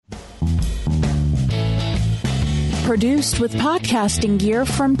Produced with podcasting gear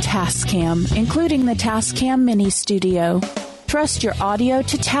from Tascam, including the Tascam Mini Studio. Trust your audio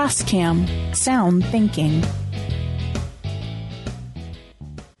to Tascam. Sound thinking.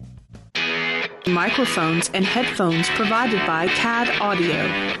 Microphones and headphones provided by CAD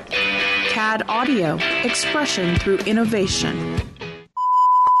Audio. CAD Audio, expression through innovation.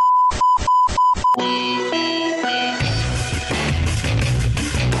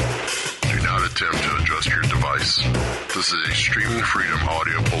 Do not attempt to adjust your device. This is a Streaming Freedom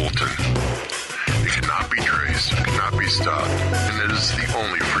audio bulletin. It cannot be traced, it cannot be stopped, and it is the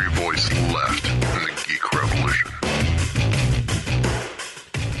only free voice left in the geek revolution.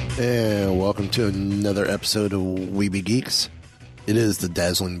 And welcome to another episode of Weeby Geeks. It is the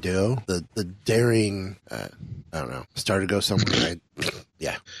dazzling duo, the daring, I don't know, star to go somewhere.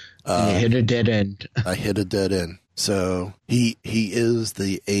 Yeah. You hit a dead end. I hit a dead end. So he is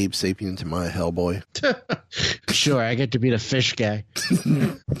the Abe Sapien to my Hellboy. Sure, I get to be the fish guy.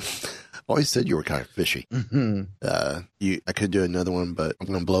 Always said you were kind of fishy. Mm-hmm. I could do another one, but I'm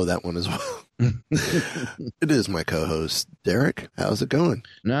going to blow that one as well. It is my co-host, Derek. How's it going?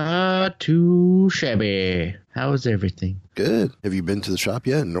 Not too shabby. How's everything? Good. Have you been to the shop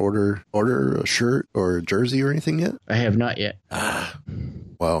yet and order a shirt or a jersey or anything yet? I have not yet.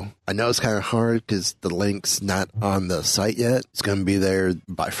 Well, I know it's kind of hard because the link's not on the site yet. It's going to be there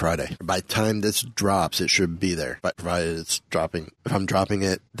by Friday. By the time this drops, it should be there. But provided it's dropping. If I'm dropping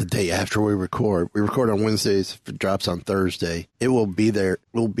it the day after we record on Wednesdays. If it drops on Thursday, it will be there.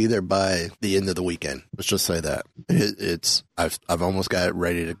 We'll be there by the end of the weekend. Let's just say that. I've almost got it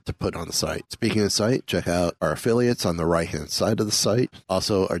ready to put on the site. Speaking of the site, check out our affiliates on the right-hand side of the site.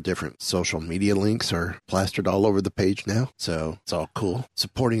 Also, our different social media links are plastered all over the page now. So it's all cool.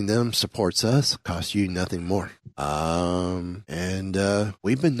 Supporting them supports us, costs you nothing more.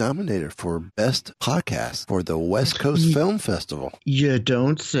 We've been nominated for Best Podcast for the West Coast Film Festival. You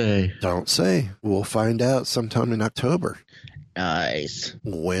don't say. Don't say. We'll find out sometime in October. Nice.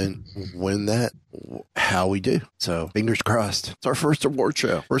 How we do. So, fingers crossed. It's our first award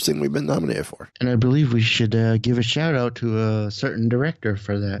show. First thing we've been nominated for. And I believe we should give a shout out to a certain director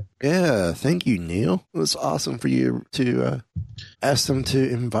for that. Yeah, thank you, Neil. It was awesome for you to ask them to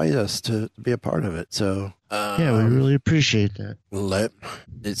invite us to be a part of it. So, yeah, we really appreciate that.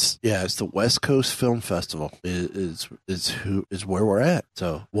 It's the West Coast Film Festival is where we're at.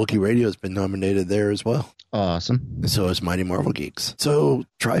 So, Wookiee Radio has been nominated there as well. Awesome. And so is Mighty Marvel Geeks. So,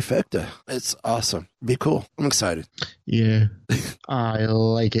 trifecta. It's awesome. Be cool. I'm excited. Yeah. I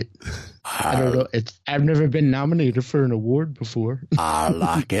like it. I don't know. I've never been nominated for an award before. I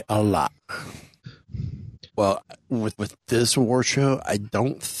like it a lot. Well, with this award show, I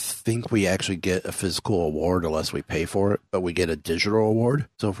don't think we actually get a physical award unless we pay for it, but we get a digital award.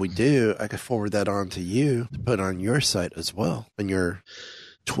 So if we do, I could forward that on to you to put on your site as well, on your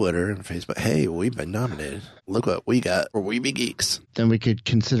Twitter and Facebook. Hey, we've been nominated. Look what we got for Weeby Geeks. Then we could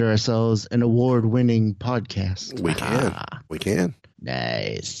consider ourselves an award-winning podcast. We can.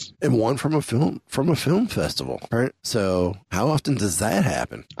 Nice. And one from a film festival. Right? So how often does that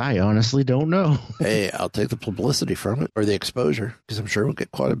happen? I honestly don't know. Hey, I'll take the publicity from it or the exposure because I'm sure we'll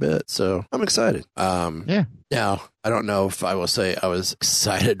get quite a bit. So I'm excited. Yeah. Now, I don't know if I will say I was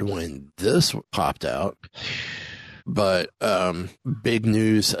excited when this popped out. But big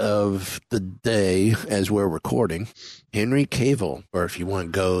news of the day as we're recording, Henry Cavill, or if you want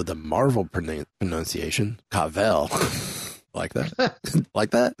to go the Marvel pronunciation, Cavill, like that,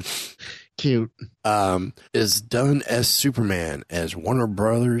 like that. Cute. Is done as Superman as Warner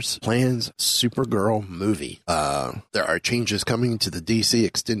Brothers plans Supergirl movie. There are changes coming to the DC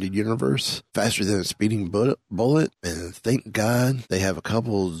extended universe faster than a speeding bullet, and thank God they have a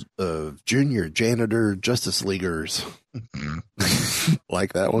couple of junior janitor Justice Leaguers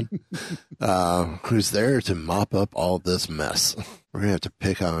like that one, who's there to mop up all this mess. We're going to have to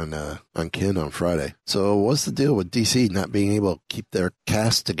pick on Ken on Friday. So what's the deal with DC not being able to keep their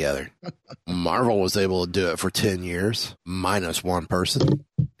cast together? Marvel was able to do it for 10 years, minus one person,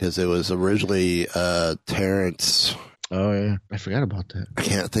 because it was originally Terrence. Oh, yeah. I forgot about that. I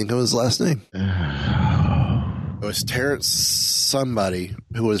can't think of his last name. It was Terrence somebody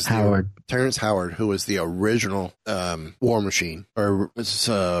who was Terrence Howard, who was the original War Machine, or it's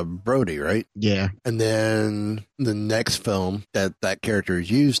Brody, right? Yeah. And then the next film that character is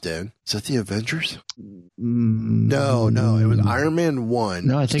used in, is that the Avengers? No, it was Iron Man 1.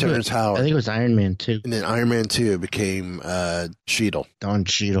 No, I think Terrence Howard. I think it was Iron Man 2. And then Iron Man 2 became Cheadle. Don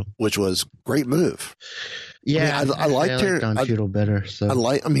Cheadle. Which was a great move. Yeah, I like Don Cheadle better. So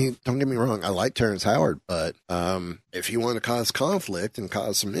don't get me wrong, I like Terrence Howard, but if you want to cause conflict and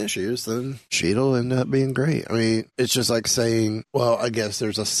cause some issues, then Cheadle ended up being great. I mean, it's just like saying, well, I guess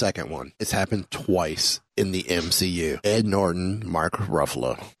there's a second one. It's happened twice in the MCU. Ed Norton, Mark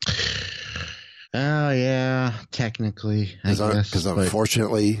Ruffalo. Oh, yeah, technically, I guess. Because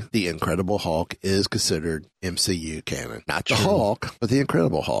unfortunately, the Incredible Hulk is considered MCU canon. Not the Hulk, but the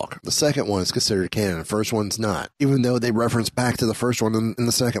Incredible Hulk. The second one is considered canon. The first one's not, even though they reference back to the first one in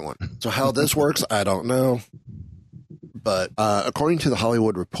the second one. So how this works, I don't know. But according to the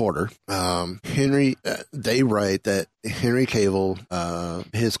Hollywood Reporter, they write that Henry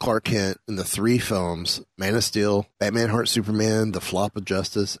Cavill, his Clark Kent in the 3 films, Man of Steel, Batman Heart Superman, The Flop of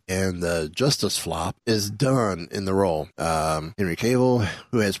Justice, and the Justice Flop, is done in the role. Henry Cavill,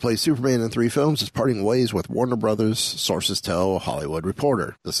 who has played Superman in 3 films, is parting ways with Warner Brothers, sources tell Hollywood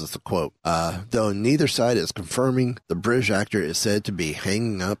Reporter. This is the quote. Though neither side is confirming, the British actor is said to be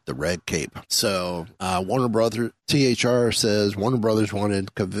hanging up the red cape. So Warner Brothers, THR says Warner Brothers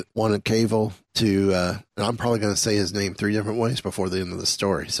wanted Cavill to, and I'm probably going to say his name 3 different ways before the end of the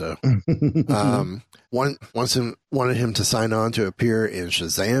story. So, wanted him to sign on to appear in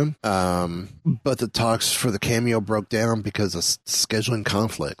Shazam, but the talks for the cameo broke down because of scheduling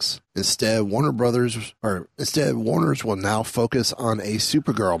conflicts. Instead, Warner's will now focus on a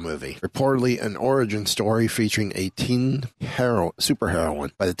Supergirl movie, reportedly an origin story featuring a teen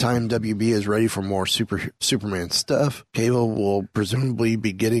superheroine. By the time WB is ready for more Superman stuff, Cavill will presumably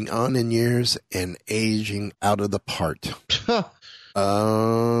be getting on in years and aging out of the part.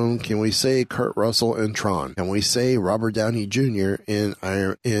 Can we say Kurt Russell in Tron? Can we say Robert Downey Jr.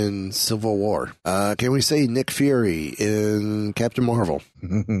 in Civil War? Can we say Nick Fury in Captain Marvel?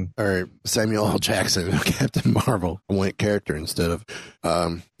 Or Samuel L. Jackson in Captain Marvel? I went character instead of,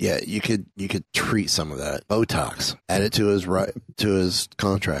 you could treat some of that Botox, add it to his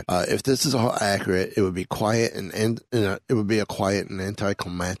contract. If this is all accurate, it would be it would be a quiet and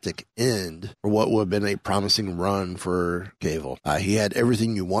anticlimactic end for what would have been a promising run for Cavill. He had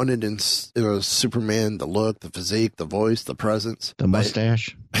everything you wanted in Superman: the look, the physique, the voice, the presence, the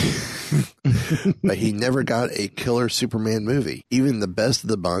mustache. But he never got a killer Superman movie. Even the best of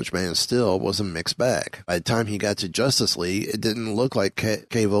the bunch, Man of Steel, was a mixed bag. By the time he got to Justice League, it didn't look like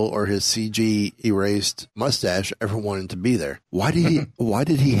Cavill or his CG erased mustache ever wanted to be there. Why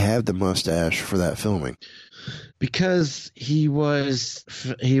did he have the mustache for that filming? Because he was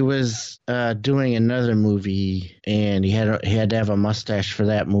doing another movie, and he had to have a mustache for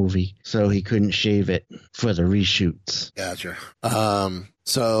that movie, so he couldn't shave it for the reshoots. Gotcha.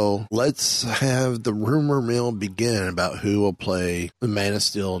 So let's have the rumor mill begin about who will play the Man of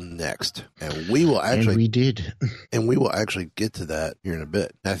Steel next, and we will actually get to that here in a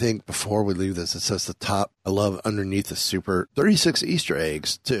bit. I think before we leave this, it says the top. I love underneath the super 36 Easter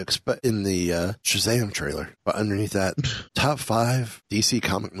eggs to expect in the Shazam trailer, but underneath that, top 5 DC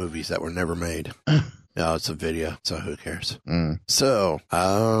comic movies that were never made. No, it's a video, so who cares? So,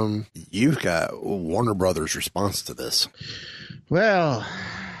 you've got Warner Brothers' response to this. Well,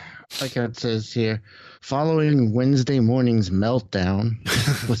 like it says here, following Wednesday morning's meltdown,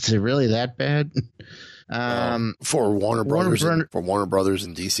 was it really that bad? For Warner Brothers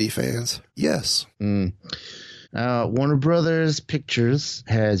and DC fans, yes. Warner Brothers Pictures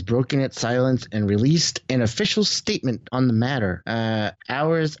has broken its silence and released an official statement on the matter.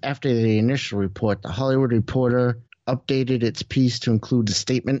 Hours after the initial report, The Hollywood Reporter updated its piece to include a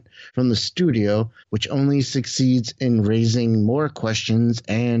statement from the studio, which only succeeds in raising more questions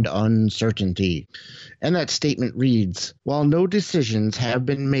and uncertainty. And that statement reads, while no decisions have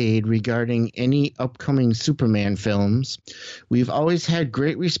been made regarding any upcoming Superman films, we've always had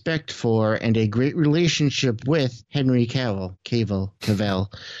great respect for and a great relationship with Henry Cavill,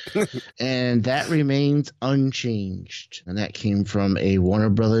 and that remains unchanged. And that came from a Warner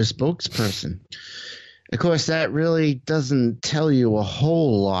Brothers spokesperson. Of course, that really doesn't tell you a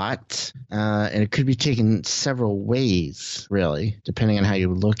whole lot, and it could be taken several ways, really, depending on how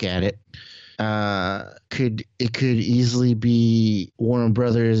you look at it. It could easily be Warner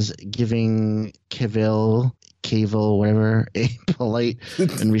Brothers giving Cavill, whatever, a polite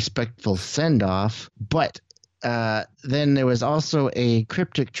and respectful send-off, but then there was also a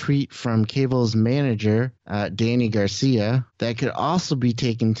cryptic tweet from Cavill's manager, Danny Garcia, that could also be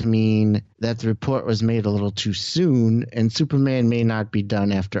taken to mean that the report was made a little too soon and Superman may not be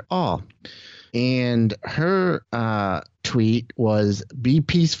done after all. And her tweet was, be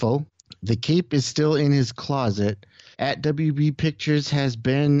peaceful. The cape is still in his closet. At WB Pictures has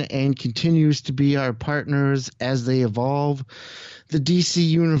been and continues to be our partners as they evolve the DC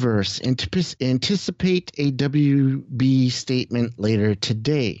Universe. Anticipate a WB statement later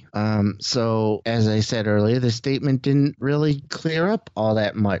today. So, as I said earlier, the statement didn't really clear up all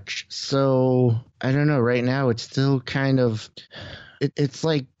that much. So, I don't know. Right now, it's still kind of... It's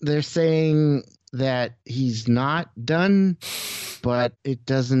like they're saying that he's not done, but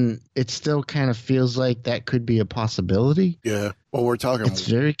it still kind of feels like that could be a possibility. Yeah. Well, it's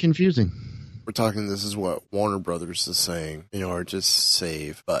very confusing. We're talking, this is what Warner Brothers is saying, or just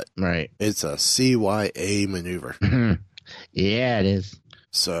save, but right. It's a CYA maneuver. Yeah, it is.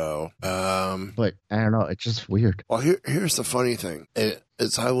 So, but I don't know. It's just weird. Well, here's the funny thing.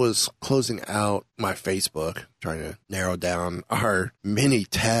 As I was closing out my Facebook, trying to narrow down our many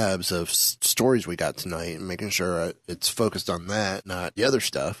tabs of stories we got tonight and making sure it's focused on that, not the other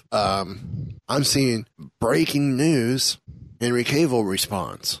stuff, I'm seeing breaking news. Henry Cavill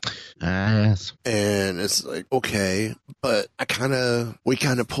responds. Yes. And it's like, okay, but we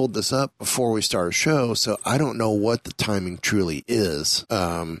kind of pulled this up before we started the show, so I don't know what the timing truly is.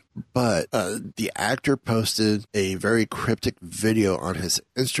 But the actor posted a very cryptic video on his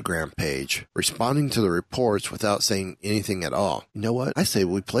Instagram page responding to the reports without saying anything at all. You know what? I say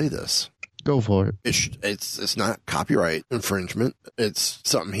we play this. Go for it. It's not copyright infringement. It's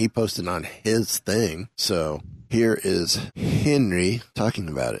something he posted on his thing. So here is Henry talking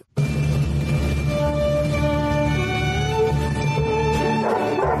about it.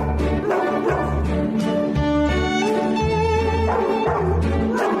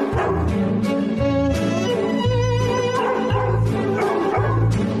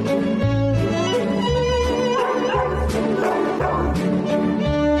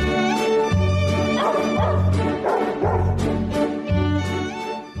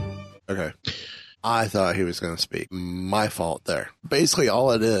 Okay. I thought he was going to speak. My fault there. Basically,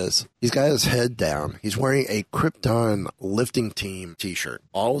 all it is, he's got his head down. He's wearing a Krypton lifting team t-shirt.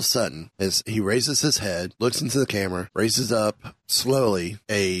 All of a sudden, as he raises his head, looks into the camera, raises up slowly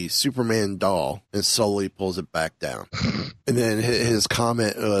a Superman doll, and slowly pulls it back down. And then his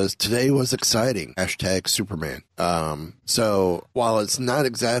comment was, "Today was exciting. #Superman." So while it's not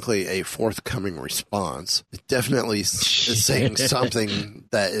exactly a forthcoming response, it definitely is saying something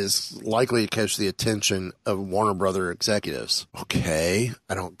that is likely to catch the attention of Warner Brother executives. Okay,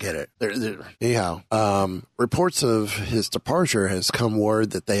 I don't get it. Anyhow, reports of his departure has come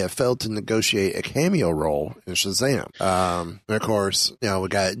word that they have failed to negotiate a cameo role in Shazam. And of course, we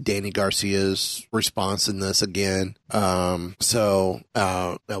got Danny Garcia's response in this again. So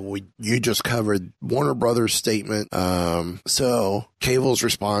you just covered Warner Brothers' statement. So Cavill's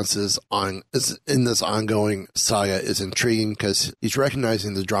response is in this ongoing saga is intriguing because he's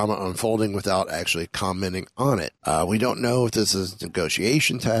recognizing the drama unfolding without actually commenting on it. We don't know if this is a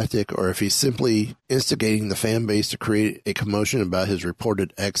negotiation tactic or if he's simply instigating the fan base to create a commotion about his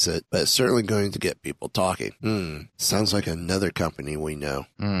reported exit, but it's certainly going to get people talking. Sounds like another company we know.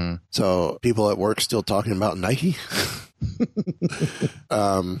 So people at work still talking about Nike?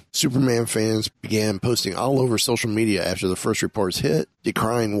 Superman fans began posting all over social media after the first reports hit,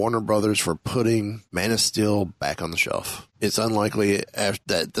 decrying Warner Brothers for putting Man of Steel back on the shelf. It's unlikely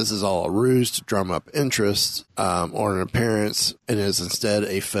that this is all a ruse to drum up interest or an appearance, and is instead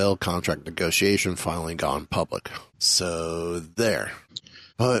a failed contract negotiation finally gone public. So there.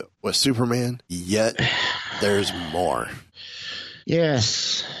 But with Superman, yet there's more.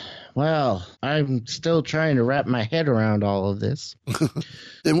 Yes. Well, I'm still trying to wrap my head around all of this.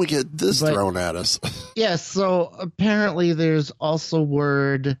 Then we get this thrown at us. Yes, so apparently there's also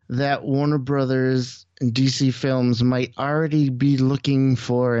word that Warner Brothers and DC Films might already be looking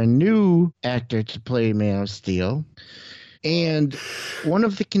for a new actor to play Man of Steel. And one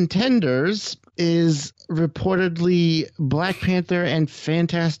of the contenders is reportedly Black Panther and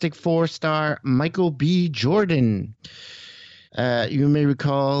Fantastic Four star Michael B. Jordan. You may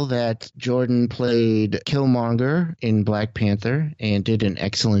recall that Jordan played Killmonger in Black Panther and did an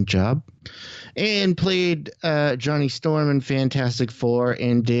excellent job, and played Johnny Storm in Fantastic Four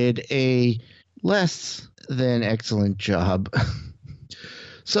and did a less than excellent job.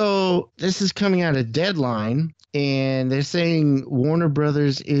 So this is coming out of Deadline, and they're saying Warner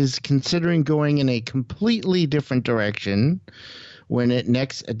Brothers is considering going in a completely different direction when it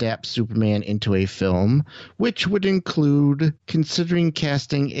next adapts Superman into a film, which would include considering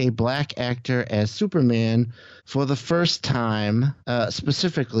casting a black actor as Superman for the first time,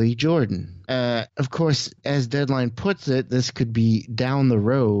 specifically Jordan. Of course, as Deadline puts it, this could be down the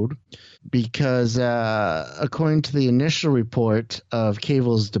road because according to the initial report of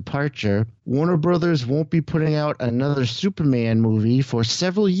Cable's departure, Warner Brothers won't be putting out another Superman movie for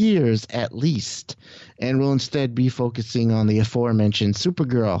several years at least, and will instead be focusing on the aforementioned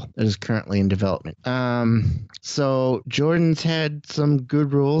Supergirl that is currently in development. So Jordan's had some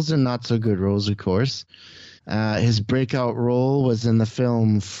good roles and not so good roles, of course. His breakout role was in the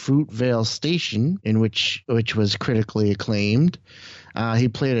film Fruitvale Station, which was critically acclaimed. He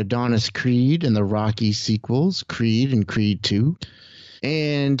played Adonis Creed in the Rocky sequels, Creed and Creed 2.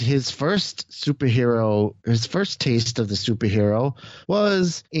 And his first taste of the superhero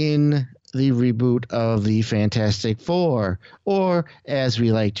was in the reboot of the Fantastic Four, or as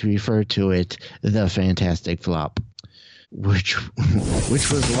we like to refer to it, the Fantastic Flop, which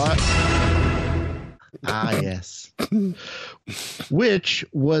was yes. Which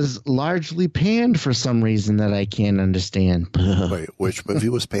was largely panned for some reason that I can't understand. Wait, which movie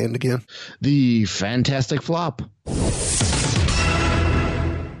was panned again? The Fantastic Flop.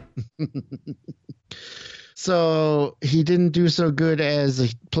 So he didn't do so good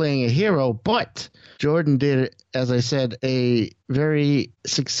as playing a hero, but Jordan did, as I said, a very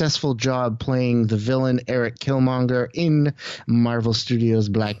successful job playing the villain Eric Killmonger in Marvel Studios'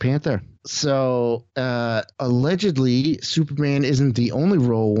 Black Panther. So allegedly, Superman isn't the only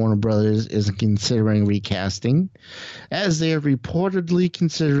role Warner Brothers is considering recasting, as they are reportedly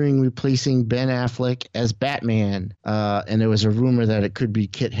considering replacing Ben Affleck as Batman. And there was a rumor that it could be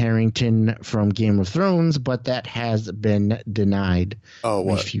Kit Harington from Game of Thrones, but that has been denied. Oh,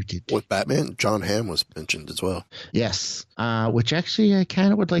 what? Refuted. With Batman, John Hamm was mentioned as well. Yes, which actually I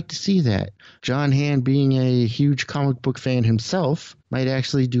kind of would like to see that. John Hamm, being a huge comic book fan himself, might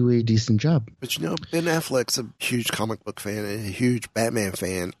actually do a decent job. But Ben Affleck's a huge comic book fan and a huge Batman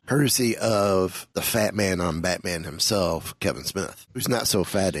fan, courtesy of the fat man on Batman himself, Kevin Smith, who's not so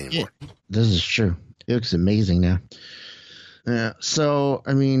fat anymore. Yeah, this is true. He looks amazing now. So,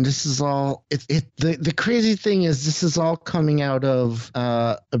 I mean, this is all the crazy thing is this is all coming out of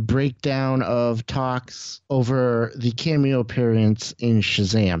a breakdown of talks over the cameo appearance in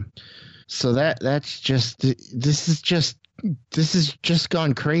Shazam. So that's just this is just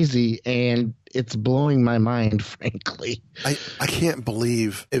gone crazy, and it's blowing my mind, frankly. I can't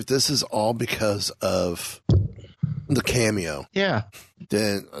believe if this is all because of the cameo. Yeah.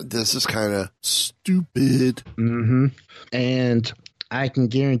 Then this is kind of stupid. Mm-hmm. And I can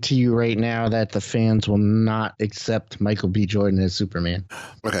guarantee you right now that the fans will not accept Michael B. Jordan as Superman.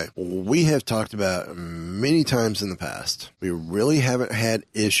 Okay. We have talked about many times in the past. We really haven't had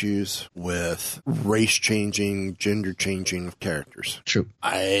issues with race changing, gender changing of characters. True.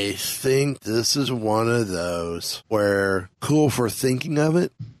 I think this is one of those where cool for thinking of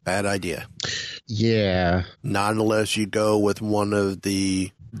it, bad idea. Yeah. Not unless you go with one of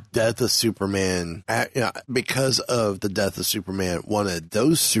the Death of Superman, because of the Death of Superman, one of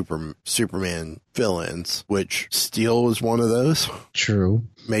those Superman villains, which Steel is one of those. True.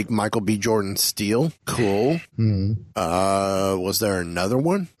 Make Michael B. Jordan Steel. Cool. Was there another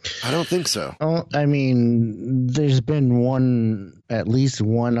one? I don't think so. Oh, I mean, there's been at least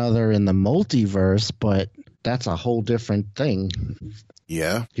one other in the multiverse, but that's a whole different thing.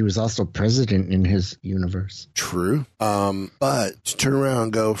 Yeah. He was also president in his universe. True. But to turn around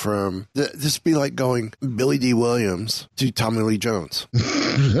and go from this would be like going Billy D. Williams to Tommy Lee Jones.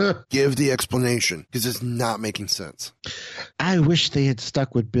 Give the explanation, because it's not making sense. I wish they had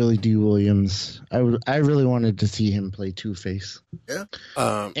stuck with Billy D. Williams. I really wanted to see him play Two-Face. Yeah.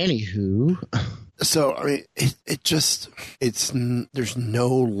 Anywho. So, I mean, there's no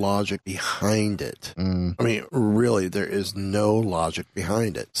logic behind it. I mean, really, there is no logic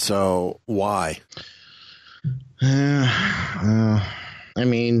behind it. So, why? I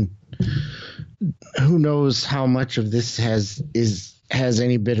mean, who knows how much of this has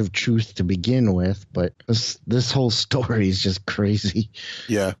any bit of truth to begin with, but this whole story is just crazy.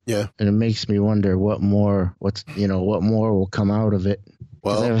 Yeah. And it makes me wonder what more will come out of it.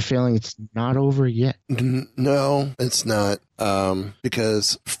 Well, I have a feeling it's not over yet. No, it's not.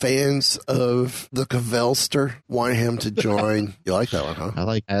 Because fans of the Cavelster want him to join. You like that one, huh? I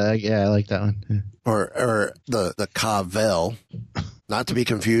like that one. Yeah. Or the Cavell. Not to be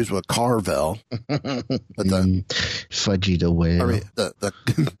confused with Carvel. But Fudgy the Whale. I mean, the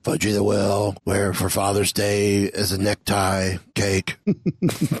Fudgy the Whale, wear for Father's Day as a necktie cake.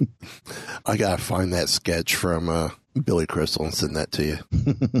 I gotta find that sketch from Billy Crystal and send that to you.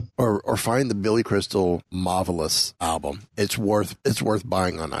 or find the Billy Crystal Marvelous album. It's worth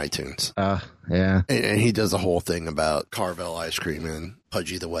buying on iTunes. Yeah. And he does a whole thing about Carvel ice cream and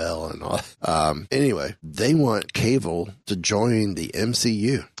Pudgy the Whale and all. Anyway, they want Cable to join the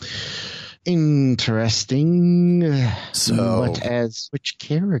MCU. Interesting. So, which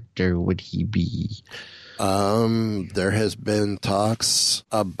character would he be? There has been talks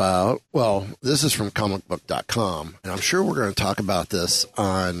about, well, this is from comicbook.com, and I'm sure we're going to talk about this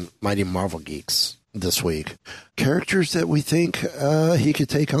on Mighty Marvel Geeks this week. Characters that we think he could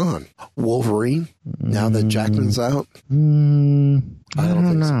take on. Wolverine, now that Jackman's out. I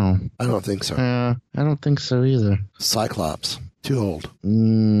don't know. I don't think so. I don't think so either. Cyclops, too old.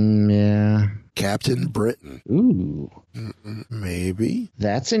 Yeah. Captain Britain. Ooh. Maybe.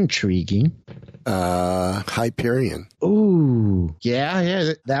 That's intriguing. Hyperion. Ooh.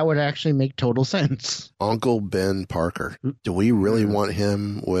 Yeah, that would actually make total sense. Uncle Ben Parker. Do we really want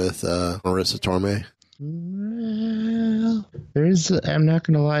him with Marissa Tomei? Well, I'm not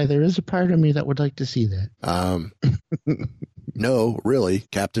going to lie, there is a part of me that would like to see that. No, really,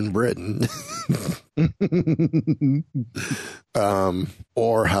 Captain Britain.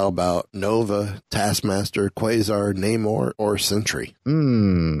 Or how about Nova, Taskmaster, Quasar, Namor, or Sentry?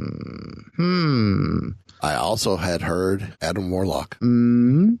 I also had heard Adam Warlock.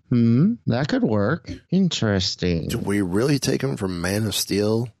 That could work. Interesting. Do we really take him from Man of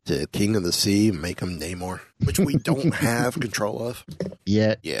Steel to King of the Sea and make him Namor? Which we don't have control of.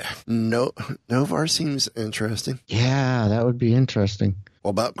 Yet. Yeah. No, Novar seems interesting. Yeah, that would be interesting.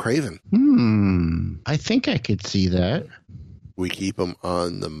 What about Kraven? I think I could see that. We keep him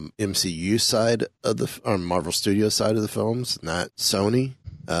on the MCU side of on Marvel Studios side of the films, not Sony.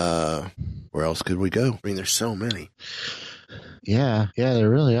 Where else could we go? I mean, there's so many. Yeah, there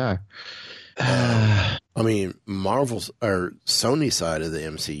really are. I mean, Marvel's or Sony side of the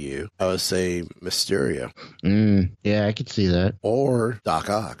MCU, I would say Mysterio. Yeah, I could see that. Or Doc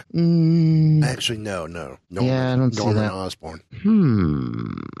Ock. Actually, no. Yeah, I don't see that. Norman Osborn.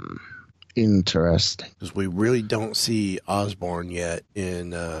 Interesting. Because we really don't see Osborn yet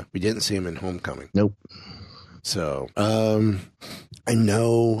we didn't see him in Homecoming. Nope. So, I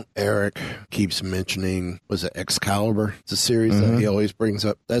know Eric keeps mentioning, was it Excalibur? It's a series that he always brings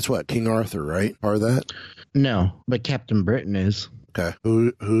up. That's what, King Arthur, right? Part of that? No, but Captain Britain is. Okay.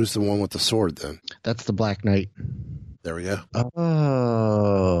 Who's the one with the sword then? That's the Black Knight. There we go.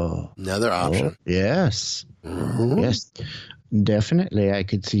 Oh. Another option. Yes. Yes. Definitely, I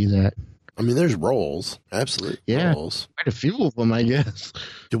could see that. I mean, there's roles. Absolute roles. Quite a few of them, I guess.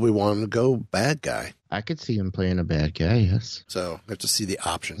 Do we want him to go bad guy? I could see him playing a bad guy, yes. So, we have to see the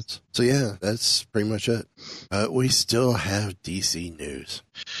options. So, yeah, that's pretty much it. We still have DC news.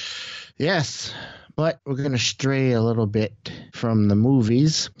 Yes, but we're going to stray a little bit from the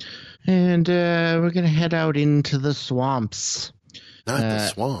movies, and we're going to head out into the swamps. Not the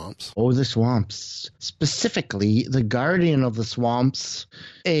swamps. Oh, the swamps. Specifically, the guardian of the swamps,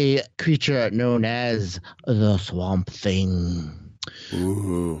 a creature known as the Swamp Thing.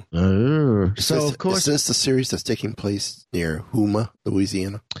 Ooh. So, of course... Is this the series that's taking place near Huma,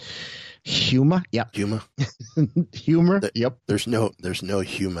 Louisiana? Huma? Yep. Huma? Humor? Yep. There's no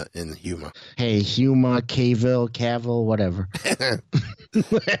Huma in Huma. Hey, Huma, Cavill, whatever.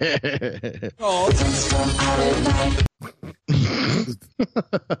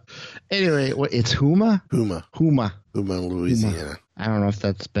 Anyway, it's Huma? Huma, Louisiana. I don't know if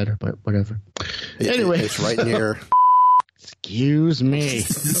that's better, but whatever. Anyway. It's right near... Excuse me.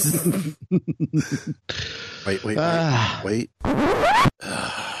 Wait.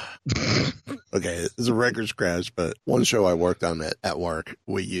 Okay, it's a record scratch, but one show I worked on at work,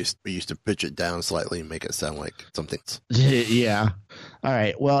 we used to pitch it down slightly and make it sound like something. Yeah. All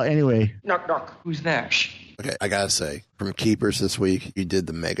right. Well, anyway. Knock, knock. Who's there? Okay, I gotta say, from Keepers this week, you did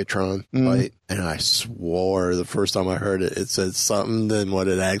the Megatron fight, and I swore the first time I heard it, it said something than what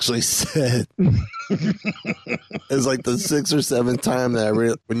it actually said. It's like the 6th or 7th time that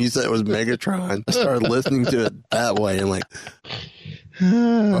when you said it was Megatron, I started listening to it that way, and like,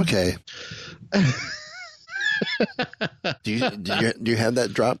 okay. Do you have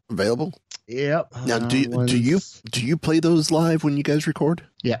that drop available? Yep. Now, do you play those live when you guys record?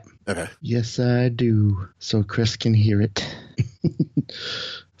 Yeah. Okay. Yes, I do. So Chris can hear it.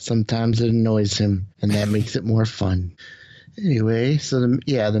 Sometimes it annoys him, and that makes it more fun. Anyway, so the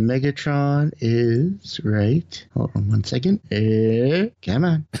Megatron is right. Hold on 1 second. Come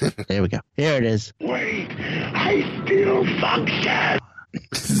on. There we go. Here it is. Wait, I still function.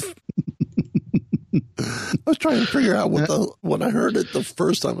 I was trying to figure out when I heard it the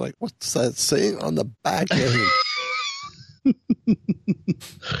first time, like, what's that saying on the back end?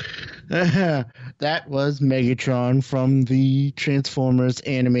 That was Megatron from the Transformers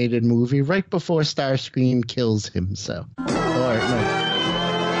animated movie right before Starscream kills himself. Or no.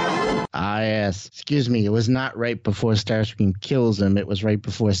 Yes. Excuse me. It was not right before Starscream kills him. It was right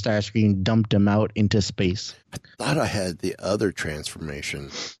before Starscream dumped him out into space. I thought I had the other transformation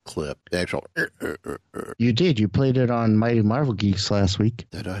clip. The actual. You did. You played it on Mighty Marvel Geeks last week.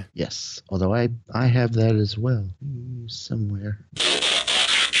 Did I? Yes. Although I have that as well. Somewhere.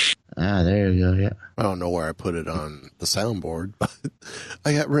 There you go. Yeah. I don't know where I put it on the soundboard, but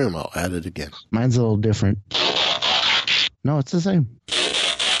I got room. I'll add it again. Mine's a little different. No, it's the same.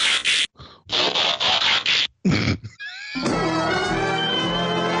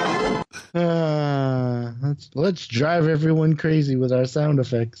 Let's drive everyone crazy with our sound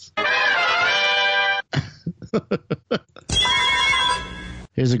effects.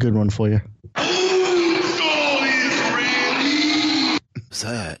 Here's a good one for you. What's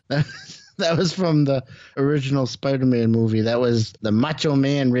that? That was from the original Spider-Man movie. That was the Macho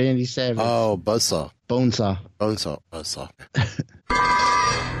Man Randy Savage. Oh, Buzzsaw. Bonesaw. Buzzsaw.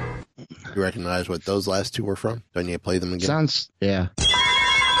 You recognize what those last two were from? Don't you play them again?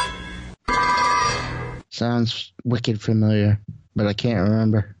 Sounds wicked familiar, but I can't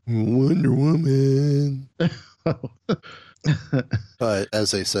remember. Wonder Woman. But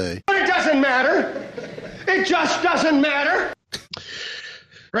as they say, But it doesn't matter. It just doesn't matter.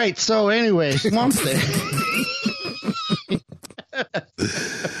 Right, so anyway, Swamp Thing.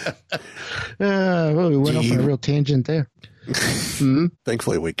 Well, we went off on a real tangent there.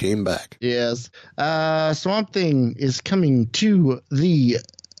 Thankfully, we came back. Yes. Swamp Thing is coming to the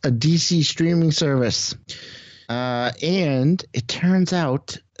DC streaming service. And it turns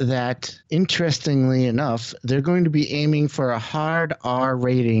out that, interestingly enough, they're going to be aiming for a hard R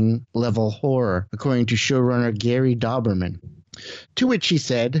rating level horror, according to showrunner Gary Dauberman. To which he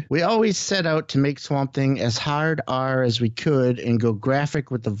said, "We always set out to make Swamp Thing as hard R as we could and go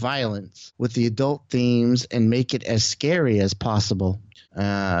graphic with the violence, with the adult themes, and make it as scary as possible.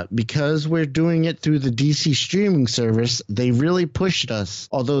 Because we're doing it through the DC streaming service, they really pushed us,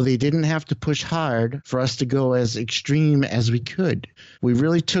 although they didn't have to push hard for us to go as extreme as we could. We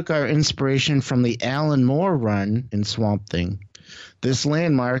really took our inspiration from the Alan Moore run in Swamp Thing. This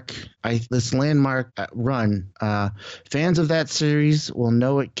landmark run, fans of that series will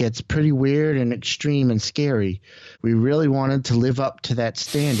know it gets pretty weird and extreme and scary. We really wanted to live up to that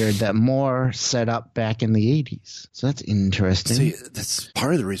standard that Moore set up back in the 80s. So that's interesting. See, that's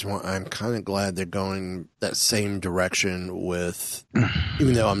part of the reason why I'm kind of glad they're going that same direction with,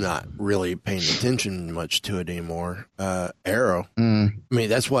 even though I'm not really paying attention much to it anymore, Arrow. I mean,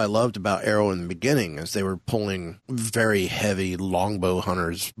 that's what I loved about Arrow in the beginning, is they were pulling very heavy longbow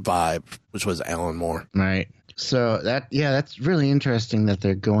hunters vibe, which was Alan Moore. Right. So that's really interesting that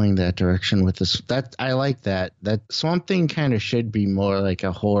they're going that direction with this. That I like that. That Swamp Thing kind of should be more like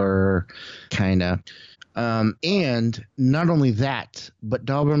a horror kind of. And not only that, but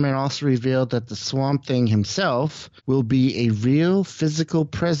Dauberman also revealed that the Swamp Thing himself will be a real physical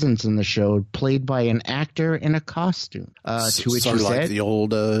presence in the show, played by an actor in a costume. To which sort he of like said, the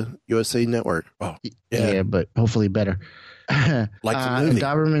old USA Network. Oh, yeah, but hopefully better. Like the movie.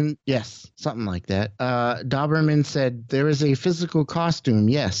 Dauberman, yes, something like that. Dauberman said, "There is a physical costume,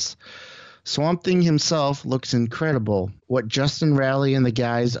 yes. Swamp Thing himself looks incredible. What Justin Raleigh and the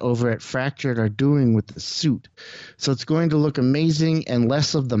guys over at Fractured are doing with the suit. So it's going to look amazing and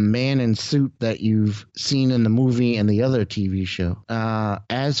less of the man in suit that you've seen in the movie and the other TV show.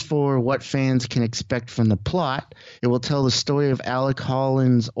 As for what fans can expect from the plot, it will tell the story of Alec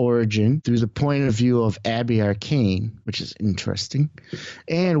Holland's origin through the point of view of Abby Arcane," which is interesting.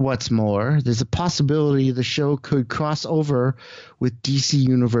 "And what's more, there's a possibility the show could cross over with DC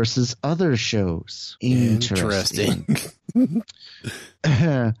Universe's other shows." Interesting.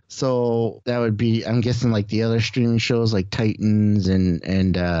 So that would be, I'm guessing, like the other streaming shows like Titans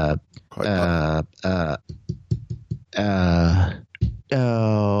and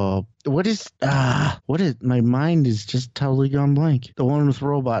what is my mind is just totally gone blank. The one with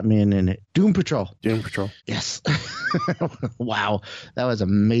Robot Man in it. Doom Patrol. Doom Patrol. Yes. Wow. That was a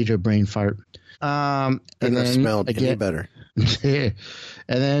major brain fart. And Couldn't have then smelled any again, better. and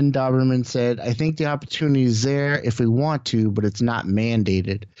then Doberman said, I think the opportunity is there if we want to, but it's not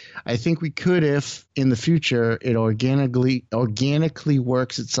mandated. I think we could if in the future it organically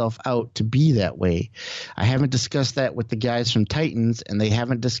works itself out to be that way. I haven't discussed that with the guys from Titans, and they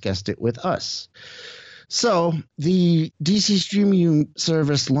haven't discussed it with us. So the DC streaming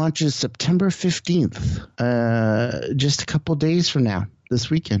service launches September 15th, just a couple days from now, this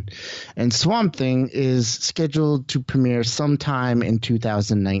weekend. And Swamp Thing is scheduled to premiere sometime in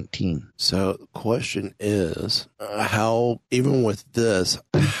 2019. So the question is, how, even with this,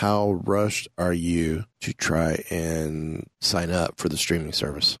 how rushed are you to try and sign up for the streaming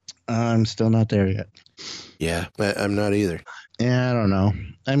service? I'm still not there yet. Yeah, I'm not either. Yeah, I don't know.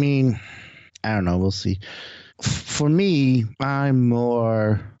 I mean, I don't know. We'll see. For me, I'm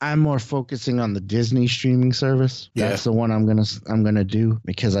more focusing on the Disney streaming service. Yeah. That's the one I'm gonna do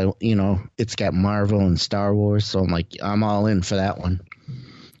because it's got Marvel and Star Wars, so I'm all in for that one.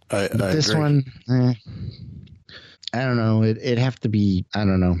 I This agree. one, I don't know. It'd have to be. I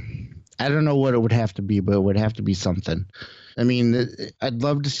don't know. I don't know what it would have to be, but it would have to be something. I mean, I'd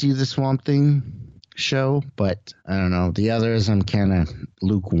love to see the Swamp Thing show, but I don't know. The others, I'm kind of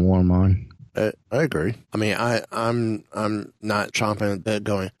lukewarm on. I agree. I mean, I'm not chomping at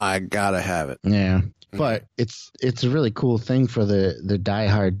going, I gotta have it. Yeah, but it's a really cool thing for the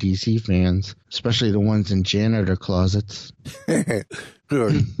diehard DC fans, especially the ones in janitor closets. who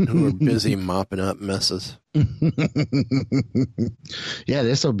are busy mopping up messes. Yeah,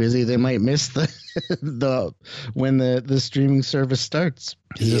 they're so busy they might miss the when the streaming service starts.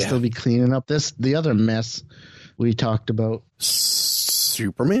 They'll Yeah. still be cleaning up the other mess we talked about.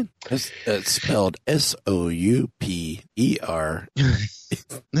 Superman? It's spelled Souper.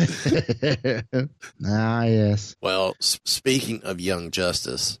 Ah, yes. Well, speaking of Young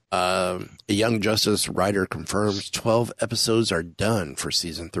Justice, a Young Justice writer confirms 12 episodes are done for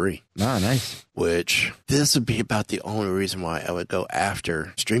season 3. Ah, nice. Which this would be about the only reason why I would go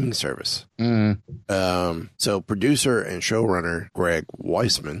after streaming service. So producer and showrunner Greg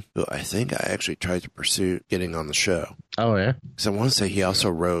Weisman, who I think I actually tried to pursue getting on the show. Oh, yeah? Because I want to say he also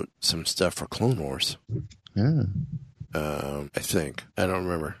wrote some stuff for Clone Wars. Yeah. I think. I don't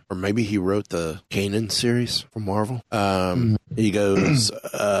remember. Or maybe he wrote the Kanan series for Marvel. He goes,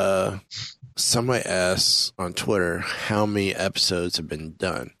 somebody asks on Twitter how many episodes have been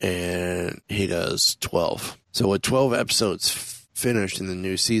done. And he goes, 12. So with 12 episodes finished in the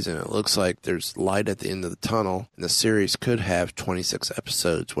new season, it looks like there's light at the end of the tunnel, and the series could have 26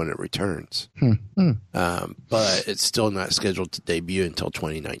 episodes when it returns. But it's still not scheduled to debut until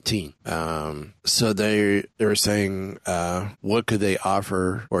 2019. So they were saying, what could they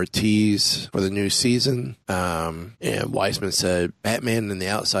offer or tease for the new season? And Weisman said, Batman and the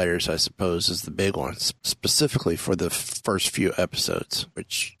Outsiders, I suppose, is the big one, specifically for the first few episodes,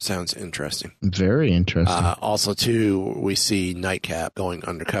 which sounds interesting. Very interesting. Also, too, we see Nightcap going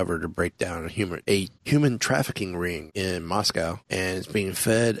undercover to break down a human trafficking ring in Moscow, and it's being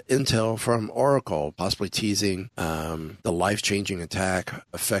fed intel from Oracle, possibly teasing the life-changing attack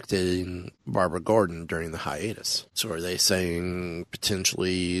affecting Barbara Gordon during the hiatus. So are they saying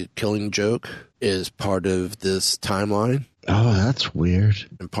potentially Killing Joke is part of this timeline? Oh, that's weird.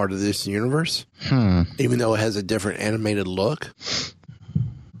 And part of this universe? Even though it has a different animated look?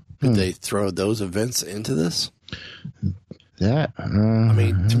 Did they throw those events into this? That I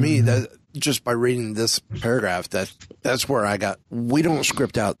mean, to me, that just by reading this paragraph, that's where I got. We don't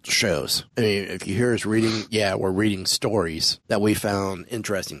script out shows. I mean, if you hear us reading, we're reading stories that we found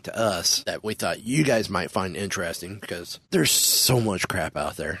interesting to us that we thought you guys might find interesting because there's so much crap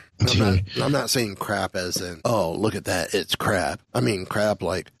out there. I'm not saying crap as in, oh, look at that, it's crap. I mean crap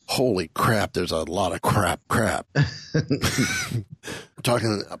like, holy crap, there's a lot of crap. We're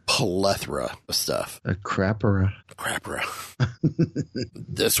talking a plethora of stuff. a crapera.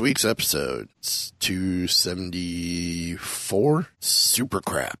 This week's episode is 274, Super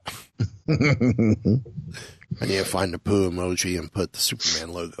Crap. I need to find the poo emoji and put the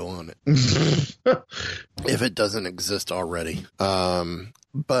Superman logo on it. If it doesn't exist already.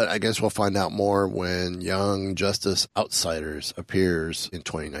 But I guess we'll find out more when Young Justice Outsiders appears in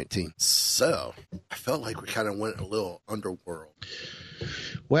 2019. So I felt like we kind of went a little underworld.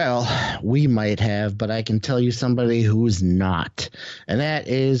 Well, we might have, but I can tell you somebody who's not. And that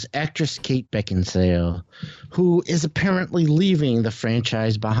is actress Kate Beckinsale, who is apparently leaving the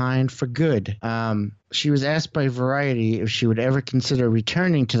franchise behind for good. She was asked by Variety if she would ever consider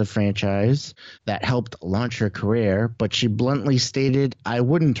returning to the franchise that helped launch her career, but she bluntly stated, I I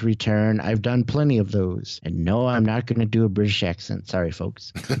wouldn't return. I've done plenty of those. And no, I'm not going to do a British accent. Sorry,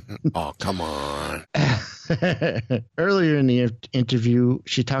 folks. Oh, come on. Earlier in the interview,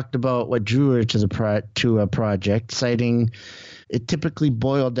 she talked about what drew her to a project, citing it typically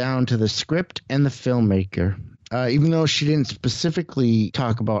boiled down to the script and the filmmaker. Even though she didn't specifically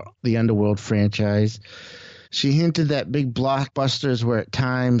talk about the Underworld franchise, she hinted that big blockbusters were at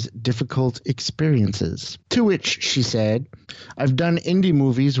times difficult experiences. To which she said, I've done indie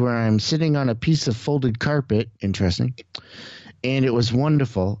movies where I'm sitting on a piece of folded carpet. Interesting. And it was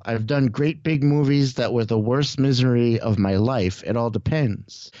wonderful. I've done great big movies that were the worst misery of my life. It all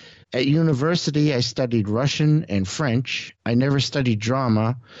depends. At university, I studied Russian and French. I never studied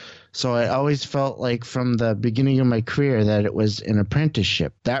drama, so I always felt like from the beginning of my career that it was an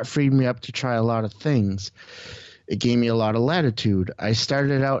apprenticeship. That freed me up to try a lot of things. It gave me a lot of latitude. I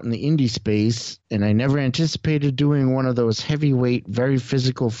started out in the indie space, and I never anticipated doing one of those heavyweight, very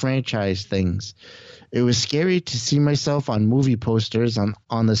physical franchise things. It was scary to see myself on movie posters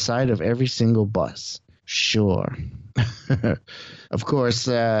on the side of every single bus. Sure. Of course,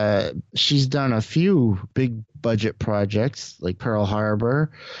 she's done a few big budget projects like Pearl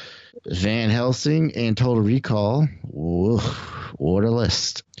Harbor, Van Helsing, and Total Recall. Whoa, what a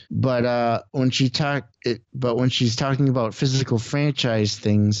list! But when she's talking about physical franchise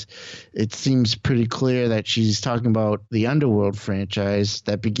things, it seems pretty clear that she's talking about the Underworld franchise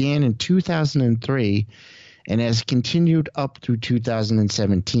that began in 2003 and has continued up through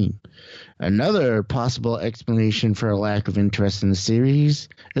 2017. Another possible explanation for a lack of interest in the series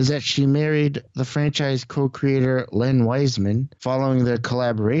is that she married the franchise co-creator Len Wiseman following their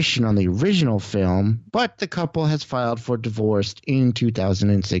collaboration on the original film, but the couple has filed for divorce in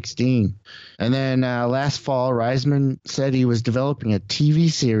 2016. And then last fall, Wiseman said he was developing a TV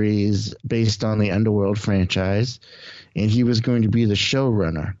series based on the Underworld franchise, and he was going to be the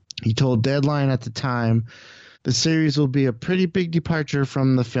showrunner. He told Deadline at the time, the series will be a pretty big departure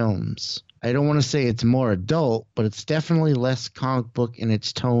from the films. I don't want to say it's more adult, but it's definitely less comic book in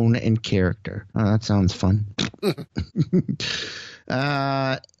its tone and character. Oh, that sounds fun.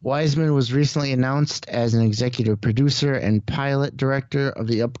 Wiseman was recently announced as an executive producer and pilot director of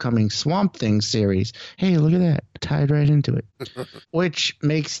the upcoming Swamp Thing series. Hey, look at that. Tied right into it. Which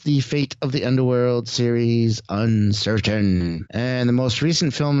makes the fate of the Underworld series uncertain. And the most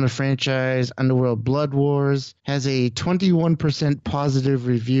recent film in the franchise, Underworld Blood Wars, has a 21% positive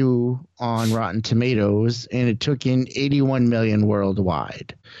review on Rotten Tomatoes, and it took in $81 million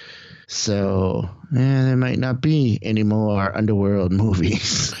worldwide. So, there might not be any more Underworld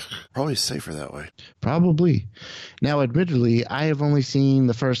movies. Probably safer that way. Probably. Now, admittedly, I have only seen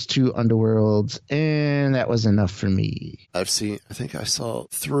the first two Underworlds, and that was enough for me. I think I saw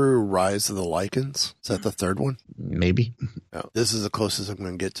through Rise of the Lycans. Is that the third one? Maybe. No, this is the closest I'm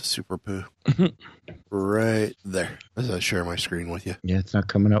going to get to Super Poo. Right there. As I share my screen with you. Yeah, it's not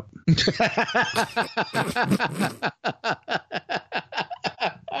coming up.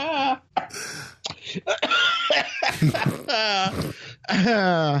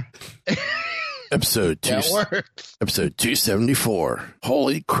 Episode 274.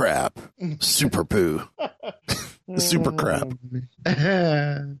 Holy crap. Super Poo. Super crap.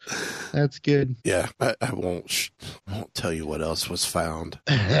 That's good. Yeah, I won't tell you what else was found.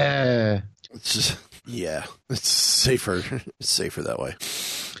 It's just, yeah, it's safer. It's safer that way.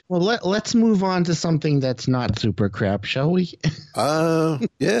 Well, let's move on to something that's not super crap, shall we?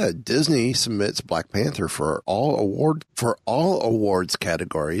 Yeah. Disney submits Black Panther for all awards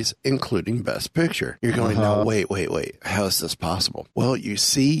categories, including Best Picture. You're going, no, wait. How is this possible? Well, you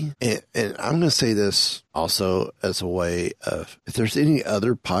see, and I'm going to say this also as a way of, if there's any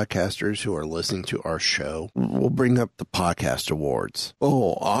other podcasters who are listening to our show, we'll bring up the podcast awards.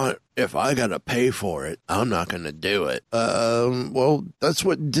 If I got to pay for it, I'm not going to do it. Well, that's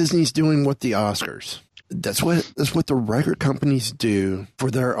what Disney's doing with the Oscars. That's what the record companies do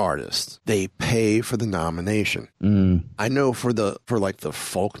for their artists. They pay for the nomination. I know for the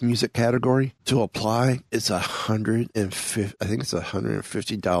folk music category to apply, it's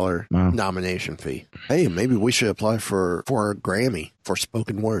 $150 nomination fee. Hey, maybe we should apply for a Grammy for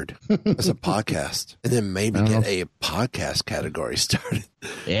spoken word as a podcast, and then maybe get a podcast category started.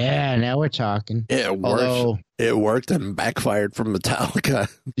 Yeah, now we're talking. It worked. It worked and backfired from Metallica.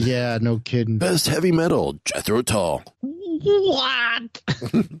 Yeah, no kidding. Best heavy metal, Jethro Tull. What?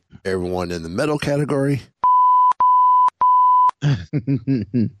 Everyone in the metal category.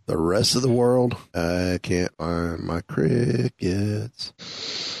 The rest of the world, I can't find my crickets.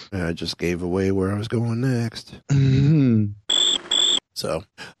 I just gave away where I was going next. So,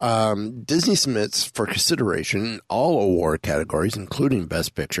 Disney submits for consideration in all award categories, including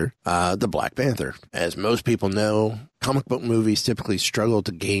Best Picture, the Black Panther. As most people know, comic book movies typically struggle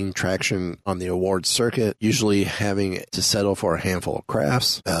to gain traction on the awards circuit, usually having to settle for a handful of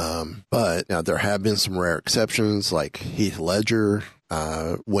crafts. But now there have been some rare exceptions, like Heath Ledger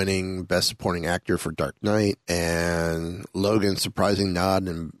winning Best Supporting Actor for Dark Knight, and Logan's surprising nod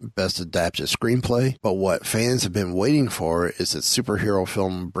in Best Adapted Screenplay. But what fans have been waiting for is its superhero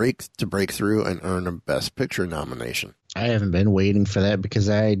film break through and earn a Best Picture nomination. I haven't been waiting for that because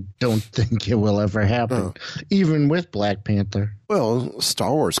I don't think it will ever happen, even with Black Panther. Well,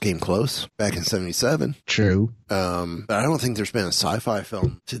 Star Wars came close back in 1977. True. But I don't think there's been a sci-fi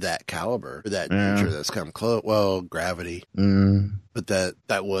film to that caliber, or that nature that's come close. Well, Gravity. But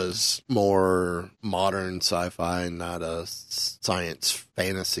that was more modern sci-fi, not a science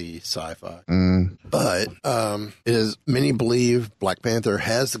fantasy sci-fi. But many believe Black Panther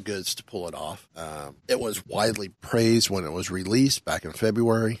has the goods to pull it off. It was widely praised when it was released back in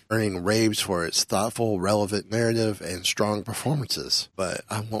February, earning raves for its thoughtful, relevant narrative and strong performances. But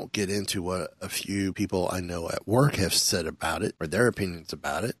I won't get into what a few people I know at work have said about it, or their opinions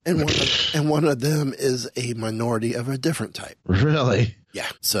about it. And one of them is a minority of a different type. Really? Yeah.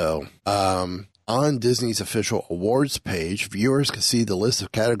 So, on Disney's official awards page, viewers can see the list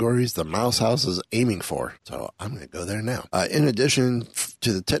of categories the Mouse House is aiming for. So I'm going to go there now. In addition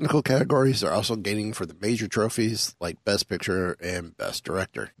to the technical categories, they're also gaining for the major trophies like Best Picture and Best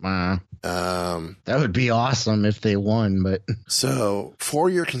Director. That would be awesome if they won, but... So, for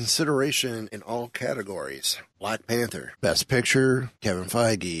your consideration in all categories, Black Panther, Best Picture, Kevin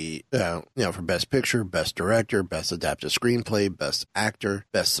Feige, for Best Picture, Best Director, Best Adapted Screenplay, Best Actor,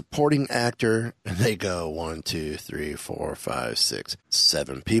 Best Supporting Actor, and they go 1, 2, 3, 4, 5, 6,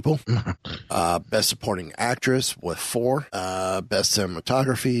 7 people. Best Supporting Actress with 4, Best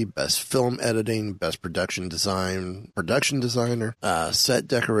Cinematography, Best Film Editing, Best Production Designer, Set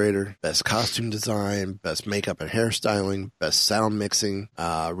Decorator, Best Costume Design, Best Makeup and Hairstyling, Best Sound Mixing,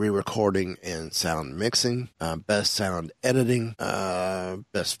 Re-Recording and Sound Mixing, Best Sound Editing,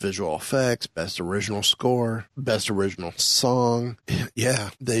 Best Visual Effects, Best Original Score, Best Original Song.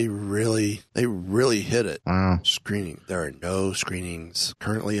 Yeah, they really hit it. Wow. Screening. There are no screenings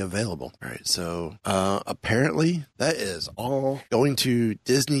currently available. All right, so apparently that is all. Going to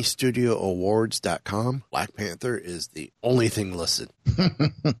DisneyStudioAwards.com, Black Panther is the only thing listed.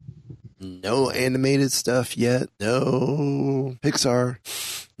 No animated stuff yet. No Pixar.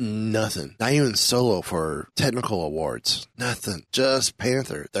 Nothing. Not even Solo for technical awards. Nothing. Just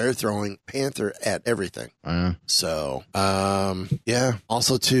Panther. They're throwing Panther at everything. So, yeah.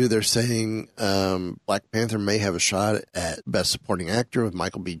 Also, too, they're saying Black Panther may have a shot at Best Supporting Actor with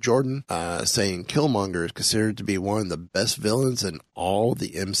Michael B. Jordan, saying Killmonger is considered to be one of the best villains in all the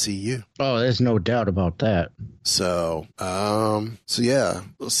MCU. Oh, there's no doubt about that. So yeah,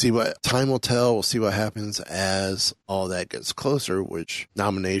 we'll see what time will tell. We'll see what happens as all that gets closer, which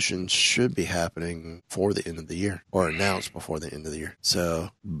nominations should be happening for the end of the year, or announced before the end of the year.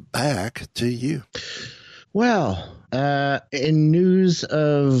 So back to you. Well, in news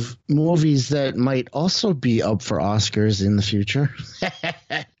of movies that might also be up for Oscars in the future,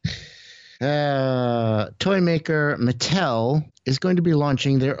 toy maker Mattel is going to be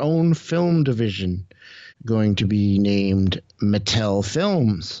launching their own film division, going to be named Mattel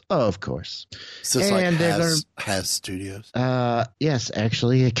Films, of course. So it's and like Has Studios? Yes,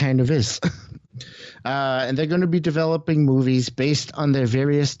 actually, it kind of is. And they're going to be developing movies based on their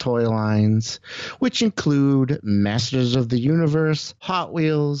various toy lines, which include Masters of the Universe, Hot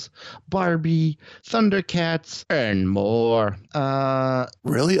Wheels, Barbie, Thundercats, and more.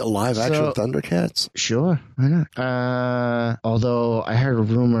 Really? A live-action Thundercats? Sure, why not? Although I heard a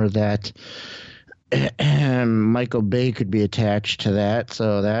rumor that Michael Bay could be attached to that,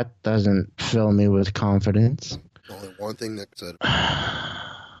 so that doesn't fill me with confidence. Only one thing that said...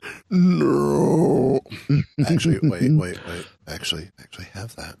 No. Actually, wait. Actually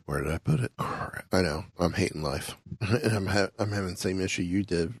have that. Where did I put it? Crap. I know. I'm hating life. And I'm having the same issue you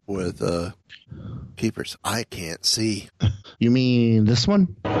did with Keepers. I can't see. You mean this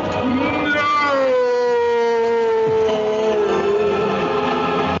one?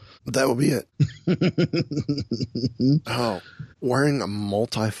 That will be it. Oh, wearing a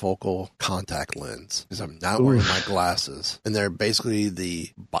multifocal contact lens because I'm not wearing my glasses. And they're basically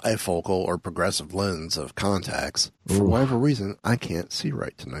the bifocal or progressive lens of contacts. For whatever reason, I can't see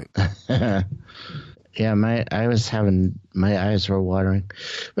right tonight. Yeah, my eyes were watering.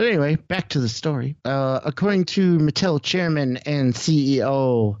 But anyway, back to the story. According to Mattel chairman and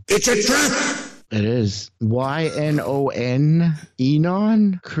CEO... It's a trap! It is. Y-N-O-N?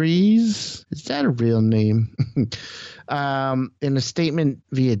 Enon Kreese? Is that a real name? In a statement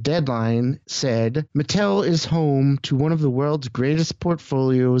via Deadline, said, Mattel is home to one of the world's greatest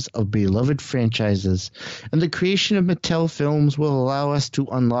portfolios of beloved franchises, and the creation of Mattel films will allow us to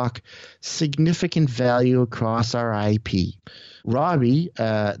unlock significant value across our IP. Robbie,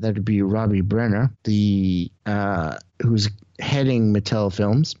 that would be Robbie Brenner, who's heading Mattel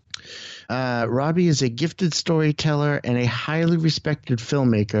Films. Robbie is a gifted storyteller and a highly respected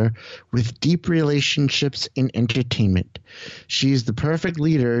filmmaker with deep relationships in entertainment. She is the perfect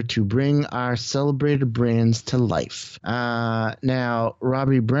leader to bring our celebrated brands to life. Now,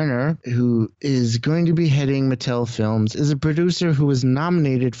 Robbie Brenner, who is going to be heading Mattel Films, is a producer who was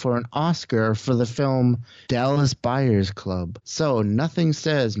nominated for an Oscar for the film Dallas Buyers Club. So nothing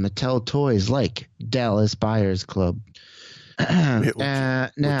says Mattel toys like Dallas Buyers Club. Would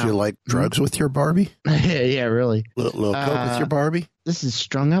you like drugs with your Barbie? Yeah, really. Little coke with your Barbie? This is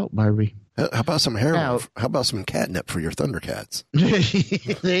strung out Barbie. How about some heroin? How about some catnip for your Thundercats?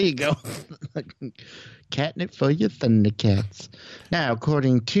 There you go. Catnip for your Thundercats. Now,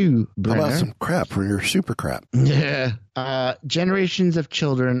 according to Brenner, how about some crap for your super crap? Yeah. Generations of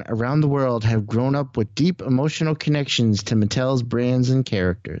children around the world have grown up with deep emotional connections to Mattel's brands and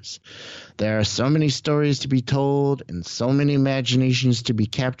characters. There are so many stories to be told and so many imaginations to be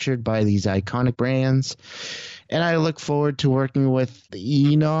captured by these iconic brands. And I look forward to working with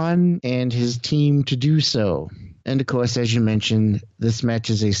Enon and his team to do so. And of course, as you mentioned, this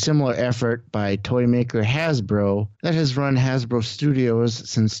matches a similar effort by toy maker Hasbro that has run Hasbro Studios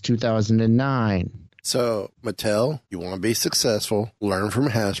since 2009. So, Mattel, you want to be successful, learn from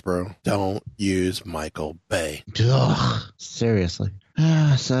Hasbro. Don't use Michael Bay. Ugh, seriously.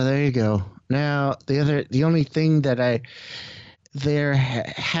 So there you go. Now, the only thing that there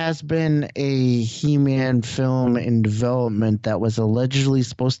has been a He-Man film in development that was allegedly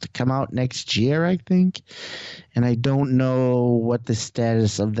supposed to come out next year, I think. And I don't know what the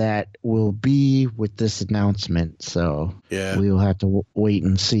status of that will be with this announcement. So we'll have to wait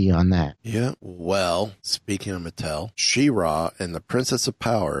and see on that. Yeah. Well, speaking of Mattel, She-Ra and the Princess of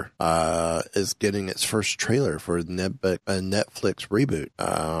Power is getting its first trailer for a Netflix reboot.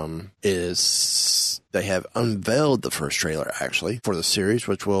 They have unveiled the first trailer, actually, for the series,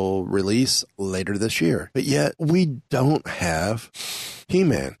 which will release later this year. But yet, we don't have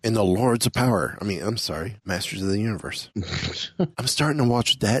He-Man and the Lords of Power. I'm sorry, Masters of the Universe. I'm starting to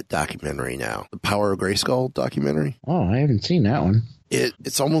watch that documentary now. The Power of Grayskull documentary. Oh, I haven't seen that one.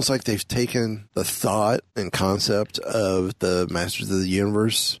 It's almost like they've taken the thought and concept of the Masters of the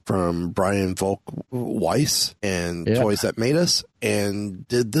Universe from Brian Volk Weiss and Toys That Made Us and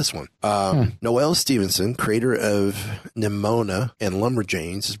did this one. Noelle Stevenson, creator of Nimona and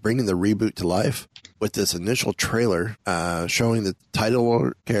Lumberjanes, is bringing the reboot to life with this initial trailer showing the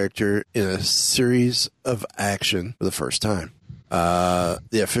title character in a series of action for the first time.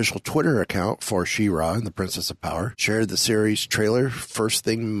 The official Twitter account for She-Ra and the Princess of Power shared the series trailer first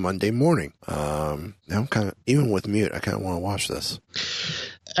thing Monday morning. Now I'm even with mute, I kind of want to watch this.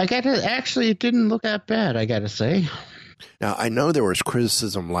 It didn't look that bad, I gotta say. Now, I know there was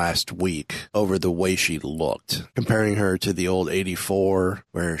criticism last week over the way she looked, comparing her to the old 84,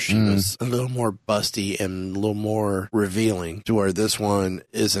 where she was a little more busty and a little more revealing, to where this one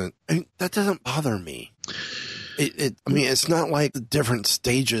isn't. That doesn't bother me. It's not like the different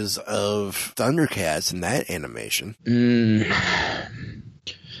stages of Thundercats in that animation.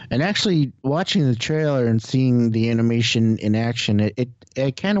 And actually, watching the trailer and seeing the animation in action,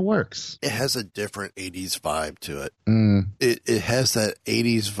 it kind of works. It has a different 80s vibe to it. It has that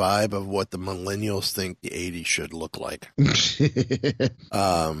 80s vibe of what the millennials think the 80s should look like.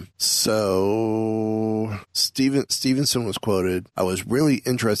 So Stevenson was quoted, "I was really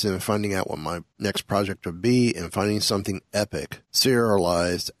interested in finding out what my next project would be and finding something epic,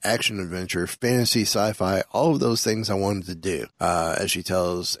 serialized, action adventure, fantasy, sci-fi, all of those things I wanted to do," as she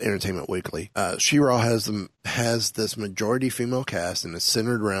tells Entertainment Weekly. She-Ra has this majority female cast and is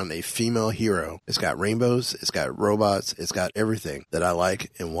centered around a female hero. It's got rainbows, it's got robots, it's got everything that I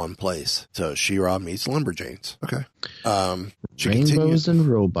like in one place. So She-Ra meets Lumberjanes. Okay. Rainbows and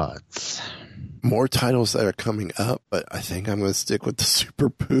robots. More titles that are coming up, but I think I'm going to stick with the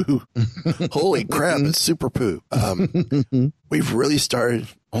Super Poo. Holy crap, it's Super Poo. we've really started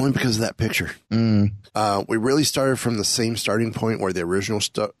only because of that picture. We really started from the same starting point where the original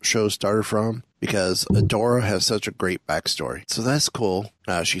show started from, because Adora has such a great backstory. So that's cool.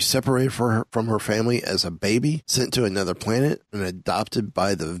 She's separated from her family as a baby, sent to another planet, and adopted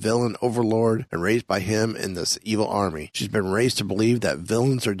by the villain overlord and raised by him in this evil army. She's been raised to believe that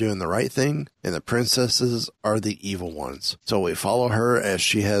villains are doing the right thing and the princesses are the evil ones. So we follow her as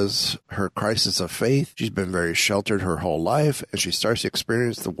she has her crisis of faith. She's been very sheltered her whole life, and she starts to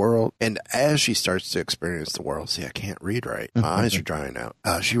experience the world. And as she starts to experience the world, see, I can't read right. My eyes are drying out.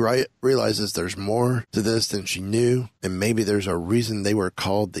 She realizes there's more to this than she knew, and maybe there's a reason they were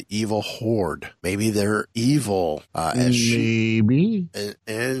called the Evil Horde. Maybe they're evil. And she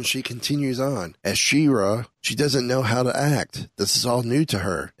continues on. As She-Ra, she doesn't know how to act. This is all new to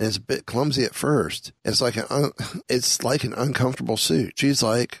her, and it's a bit clumsy at first. It's like an uncomfortable suit. She's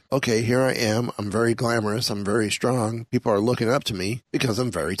like, okay, here I am. I'm very glamorous. I'm very strong. People are looking up to me because I'm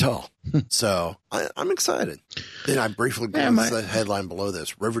very tall. So I'm excited. Then I briefly glanced at the headline below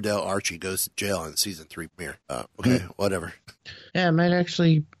this. Riverdale Archie goes to jail in season 3 premiere. Okay, whatever. Yeah, I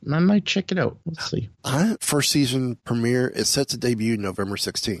might check it out. Let's see. First season premiere is set to debut November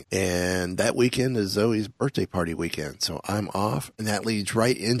 16th. And that weekend is Zoe's birthday party weekend. So I'm off. And that leads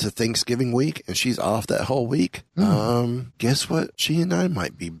right into Thanksgiving week. And she's off that whole week. Guess what? She and I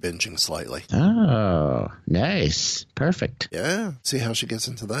might be binging slightly. Oh, nice. Perfect. Yeah. See how she gets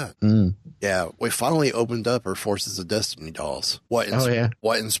into that. Yeah. We finally opened up her Forces of Destiny dolls. What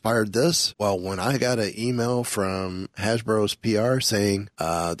inspired this? Well, when I got an email from Hasbro's PR saying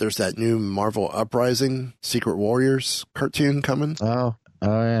there's that new Marvel Uprising Secret Warriors cartoon coming. Oh,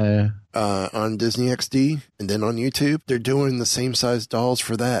 yeah. On Disney XD and then on YouTube, they're doing the same size dolls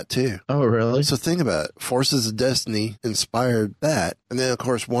for that too. Oh, really? So think about it. Forces of Destiny inspired that. And then, of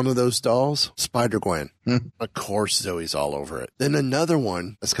course, one of those dolls, Spider-Gwen. Of course, Zoe's all over it. Then another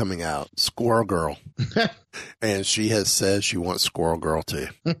one that's coming out, Squirrel Girl. And she has said she wants Squirrel Girl too.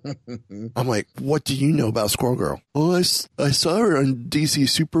 I'm like, what do you know about Squirrel Girl? Well, I saw her on DC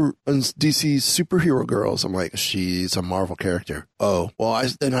Superhero Girls. I'm like, she's a Marvel character. Oh, well,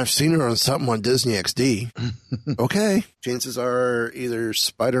 I've seen her on something on Disney XD. Okay. Chances are either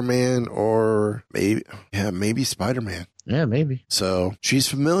Spider-Man or maybe Spider-Man. Yeah, maybe. So she's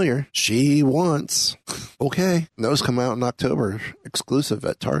familiar. She wants. Okay. And those come out in October, exclusive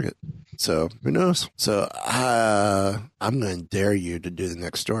at Target. So who knows? So I'm going to dare you to do the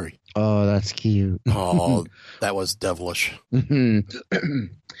next story. Oh, that's cute. Oh, that was devilish.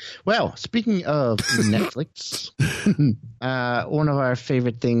 Well, speaking of Netflix, one of our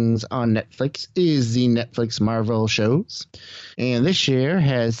favorite things on Netflix is the Netflix Marvel shows. And this year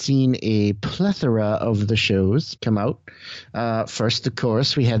has seen a plethora of the shows come out. First, of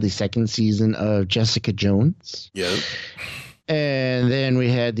course, we had the second season of Jessica Jones. Yep. And then we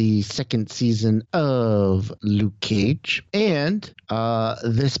had the second season of Luke Cage. And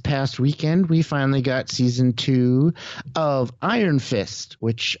this past weekend, we finally got season 2 of Iron Fist,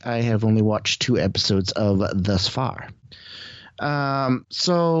 which I have only watched 2 episodes of thus far.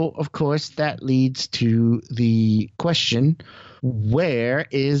 So, of course, that leads to the question, where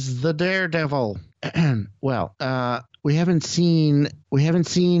is the Daredevil? Well, we haven't seen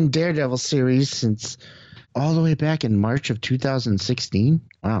Daredevil series since all the way back in March of 2016.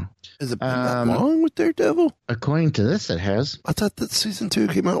 Wow. Has it been that long with Daredevil? According to this, it has. I thought that season 2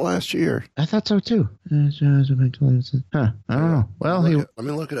 came out last year. I thought so too. Huh. I don't know. Well, let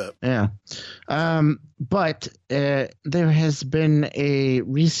me look it up. Yeah. But there has been a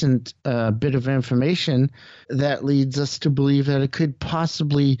recent bit of information that leads us to believe that we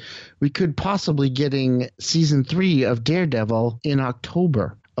could possibly getting season 3 of Daredevil in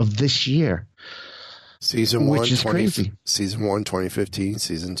October of this year. Season 1, which is crazy. Season 1, 2015.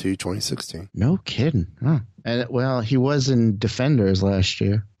 Season 2, 2016. No kidding. Huh. And well, he was in Defenders last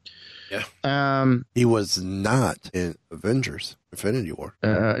year. Yeah. He was not in Avengers: Infinity War.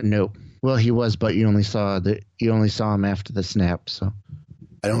 No. Well, he was, but you only saw him after the snap. So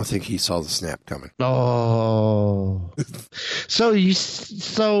I don't think he saw the snap coming. Oh. So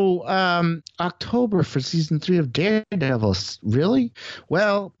October for season 3 of Daredevil, really?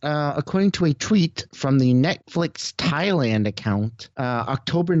 Well, according to a tweet from the Netflix Thailand account,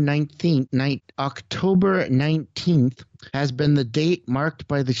 October 19th has been the date marked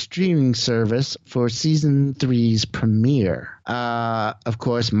by the streaming service for season 3's premiere. Of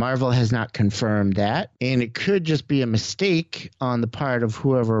course, Marvel has not confirmed that, and it could just be a mistake on the part of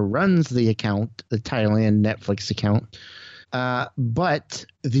whoever runs the account, the Thailand Netflix account. But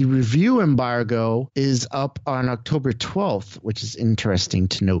the review embargo is up on October 12th, which is interesting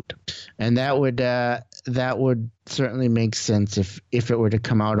to note. And that would that would certainly make sense if it were to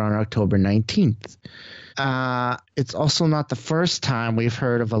come out on October 19th. It's also not the first time we've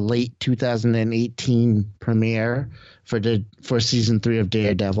heard of a late 2018 premiere for season 3 of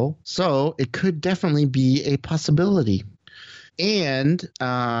Daredevil, so it could definitely be a possibility. And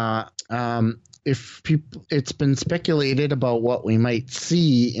it's been speculated about what we might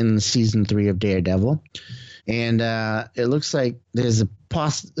see in season 3 of Daredevil, and it looks like there's a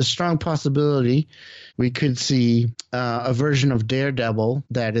strong possibility we could see a version of Daredevil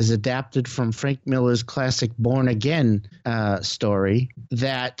that is adapted from Frank Miller's classic Born Again story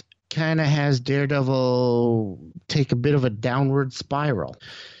that kind of has Daredevil take a bit of a downward spiral.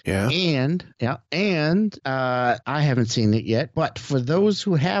 Yeah. And I haven't seen it yet, but for those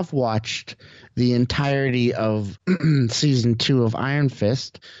who have watched the entirety of season 2 of Iron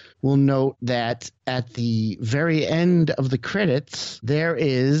Fist, will note that at the very end of the credits, there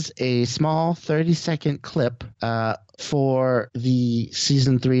is a small 30-second clip for the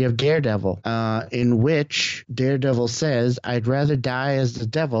season 3 of Daredevil, in which Daredevil says, "I'd rather die as the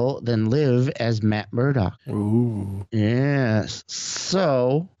devil than live as Matt Murdock." Ooh. Yes.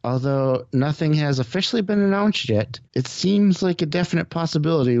 So, although nothing has officially been announced yet, it seems like a definite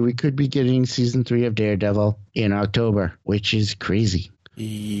possibility we could be getting season 3 of Daredevil in October, which is crazy.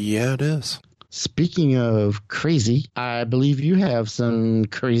 Yeah, it is. Speaking of crazy, I believe you have some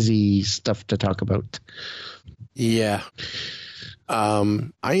crazy stuff to talk about. Yeah.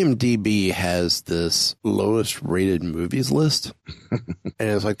 IMDb has this lowest rated movies list, and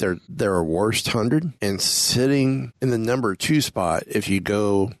it's like their worst 100. And sitting in the number 2 spot, if you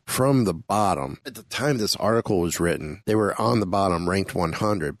go from the bottom, at the time this article was written, they were on the bottom, ranked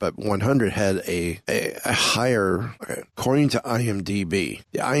 100, but 100 had a higher, according to IMDb,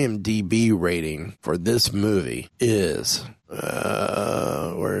 the IMDb rating for this movie is,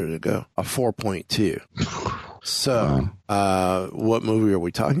 where did it go? A 4.2. So, what movie are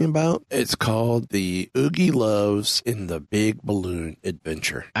we talking about? It's called The Oogie Loves in the Big Balloon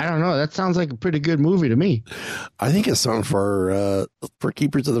Adventure. I don't know. That sounds like a pretty good movie to me. I think it's something for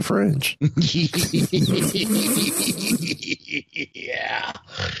Keepers of the Fringe. Yeah.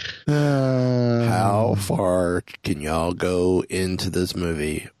 How far can y'all go into this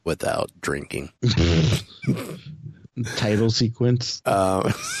movie without drinking? Title sequence.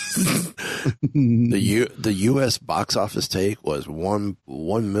 The U.S. box office take was $1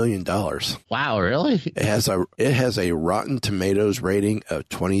 million. Wow, really? It has a Rotten Tomatoes rating of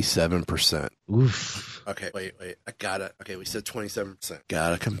 27%. Oof. Okay, wait. I got it. Okay, we said 27%.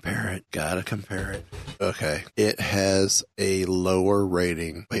 Gotta compare it. Okay. It has a lower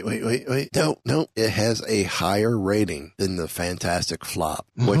rating. Wait. No. It has a higher rating than the Fantastic Flop,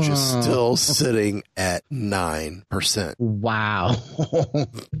 which is still sitting at 9%. Wow.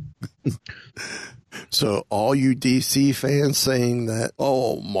 So all you DC fans saying that,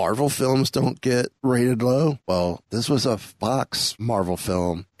 Marvel films don't get rated low. Well, this was a Fox Marvel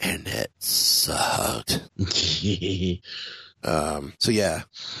film and it sucked. So yeah,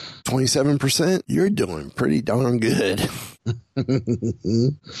 27%, you're doing pretty darn good.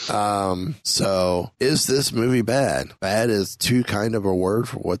 So is this movie bad? Bad is too kind of a word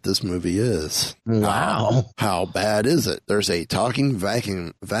for what this movie is. Wow. How bad is it? There's a talking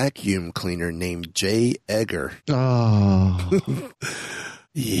vacuum cleaner named Jay Egger. Oh.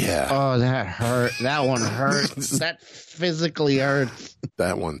 Yeah. Oh, that hurt. That one hurts. That physically hurts.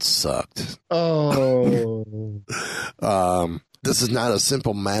 That one sucked. Oh. This is not a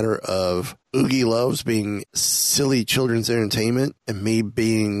simple matter of Oogie Loves being silly children's entertainment and me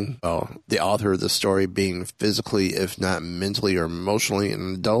being, the author of the story being physically, if not mentally or emotionally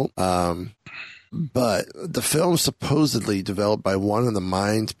an adult. But the film supposedly developed by one of the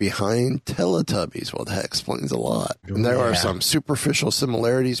minds behind Teletubbies. Well, that explains a lot. And there are some superficial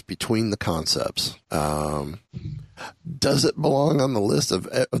similarities between the concepts. Does it belong on the list of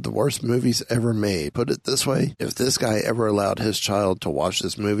the worst movies ever made? Put it this way. If this guy ever allowed his child to watch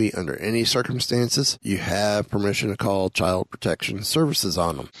this movie under any circumstances, you have permission to call Child Protection Services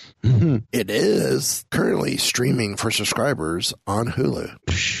on him. Mm-hmm. It is currently streaming for subscribers on Hulu.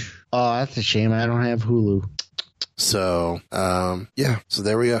 Oh, that's a shame. I don't have Hulu. So, so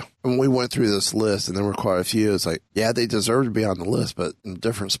there we go. And we went through this list, and there were quite a few. It's like, yeah, they deserve to be on the list, but in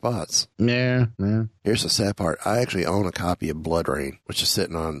different spots. Yeah. Here's the sad part. I actually own a copy of Blood Rain, which is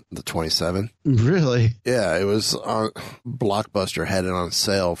sitting on the 27. Really? Yeah, it was on Blockbuster, had it on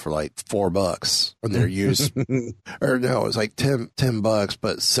sale for like $4 when they're used. Or no, it was like $10,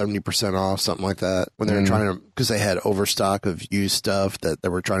 but 70% off, something like that. When they were trying to, because they had overstock of used stuff that they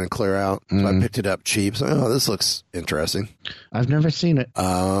were trying to clear out. So I picked it up cheap. So, oh, this looks interesting. I've never seen it.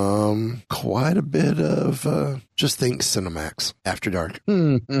 Quite a bit of, just think Cinemax After Dark.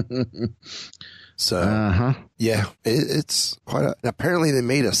 So, yeah, it's quite a, and apparently they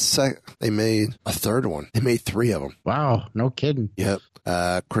made a third one. They made 3 of them. Wow. No kidding. Yep.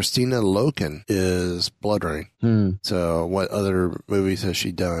 Christina Loken is Blood Rain. So what other movies has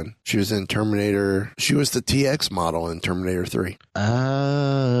she done? She was in Terminator. She was the TX model in Terminator 3.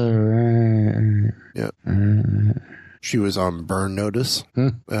 Yep. She was on Burn Notice,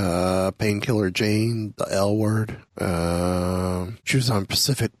 Painkiller Jane, The L Word. She was on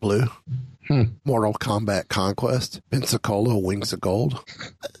Pacific Blue, Mortal Kombat Conquest, Pensacola, Wings of Gold.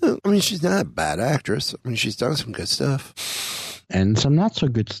 I mean, she's not a bad actress. I mean, she's done some good stuff. And some not so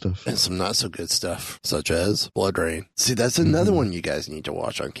good stuff. And some not so good stuff, such as Blood Rain. See, that's another one you guys need to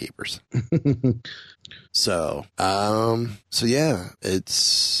watch on Keepers. So yeah,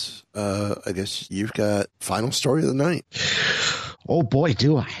 it's, I guess you've got final story of the night. Oh boy,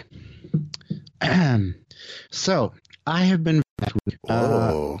 do I. So I have been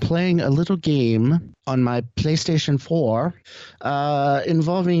playing a little game on my PlayStation 4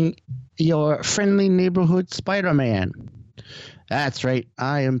 involving your friendly neighborhood Spider-Man. That's right.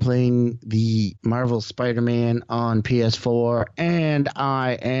 I am playing the Marvel Spider-Man on PS4, and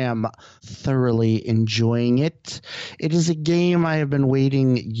I am thoroughly enjoying it. It is a game I have been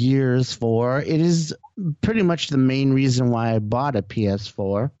waiting years for. It is pretty much the main reason why I bought a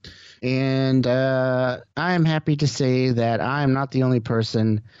PS4. And I am happy to say that I am not the only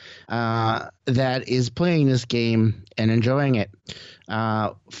person that is playing this game and enjoying it.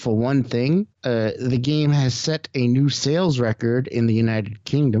 For one thing, the game has set a new sales record in the United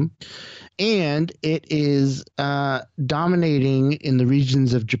Kingdom, and it is dominating in the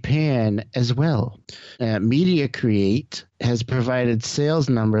regions of Japan as well. Media Create has provided sales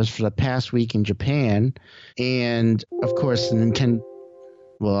numbers for the past week in Japan, and of course the Nintendo.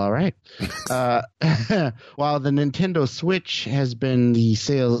 Well, all right. While the Nintendo Switch has been the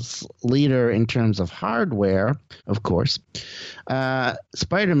sales leader in terms of hardware, of course,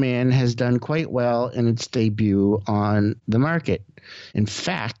 Spider-Man has done quite well in its debut on the market. In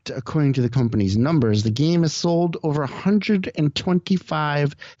fact, according to the company's numbers, the game has sold over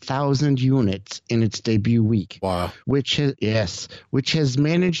 125,000 units in its debut week. Wow. Which has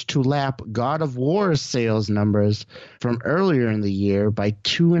managed to lap God of War's sales numbers from earlier in the year by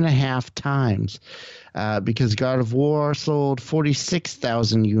 2.5 times. Because God of War sold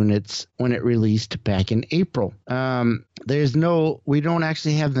 46,000 units when it released back in April. We don't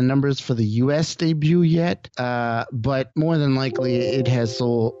actually have the numbers for the U.S. debut yet, but more than likely it has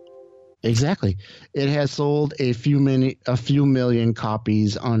sold. Exactly. It has sold a few million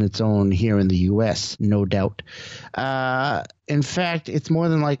copies on its own here in the U.S., no doubt. In fact, it's more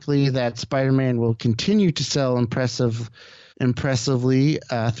than likely that Spider-Man will continue to sell impressively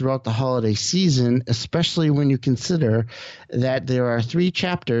throughout the holiday season, especially when you consider that there are 3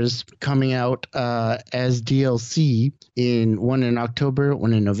 chapters coming out as DLC, one in October,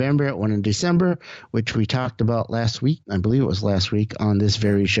 one in November, one in December, which we talked about last week. I believe it was last week on this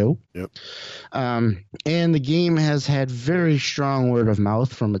very show. Yep. And the game has had very strong word of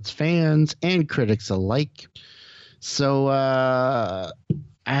mouth from its fans and critics alike. So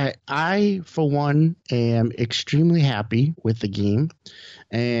I, for one, am extremely happy with the game,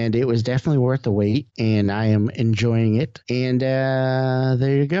 and it was definitely worth the wait, and I am enjoying it. And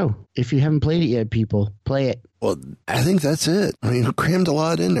there you go. If you haven't played it yet, people, play it. Well, I think that's it. I mean, we crammed a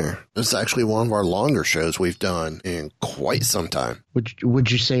lot in there. It's actually one of our longer shows we've done in quite some time.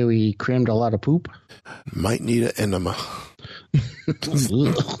 Would you say we crammed a lot of poop? Might need an enema.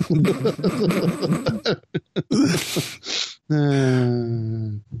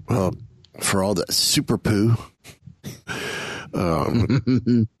 Well, for all that super poo,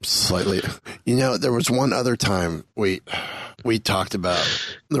 slightly, there was one other time we talked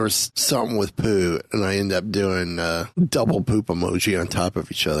about, there was something with poo, and I ended up doing double poop emoji on top of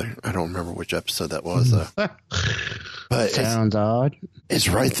each other. I don't remember which episode that was, though. But sounds odd. It's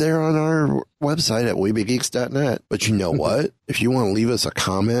right there on our website at weebiegeeks.net. But you know what? If you want to leave us a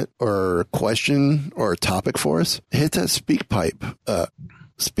comment or a question or a topic for us, hit that SpeakPipe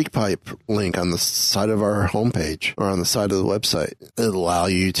link on the side of our homepage or on the side of the website. It'll allow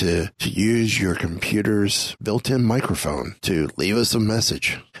you to use your computer's built-in microphone to leave us a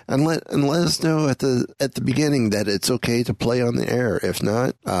message. and let us know at the beginning that it's okay to play on the air. If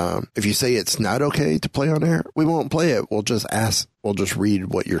not, if you say it's not okay to play on air, we won't play it. We'll just ask. We'll just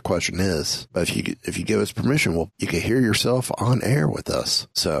read what your question is. But if you give us permission, you can hear yourself on air with us.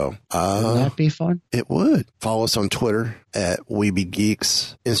 So wouldn't that be fun? It would. Follow us on Twitter at Weeby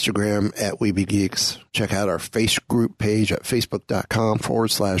Geeks, Instagram at Weeby Geeks. Check out our face group page at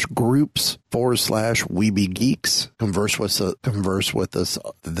facebook.com/groups/Weeby Geeks. Converse with us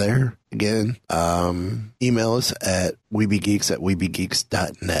there. Again, email us at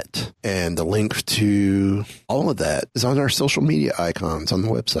weebygeeks@weebygeeks.net. And the link to all of that is on our social media icons on the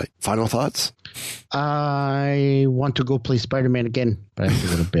website. Final thoughts? I want to go play Spider-Man again, but I have to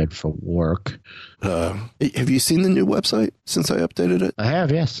go to bed for work. Have you seen the new website since I updated it? I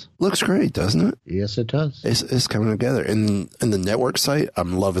have, yes. Looks great, doesn't it? Yes, it does. It's coming together. And the network site,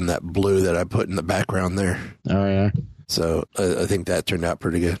 I'm loving that blue that I put in the background there. Oh, yeah. So I think that turned out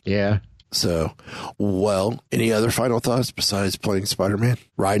pretty good. Yeah. So, well, any other final thoughts besides playing Spider-Man?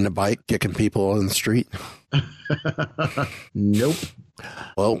 Riding a bike, kicking people on the street? Nope.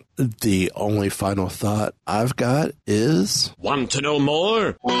 Well, the only final thought I've got is... Want to know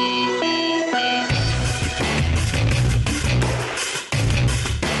more?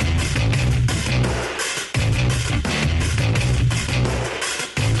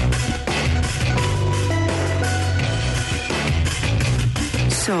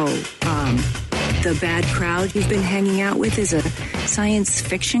 So, the bad crowd you've been hanging out with is a science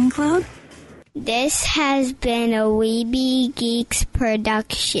fiction club? This has been a Weeby Geeks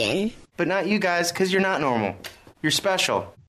production. But not you guys, because you're not normal. You're special.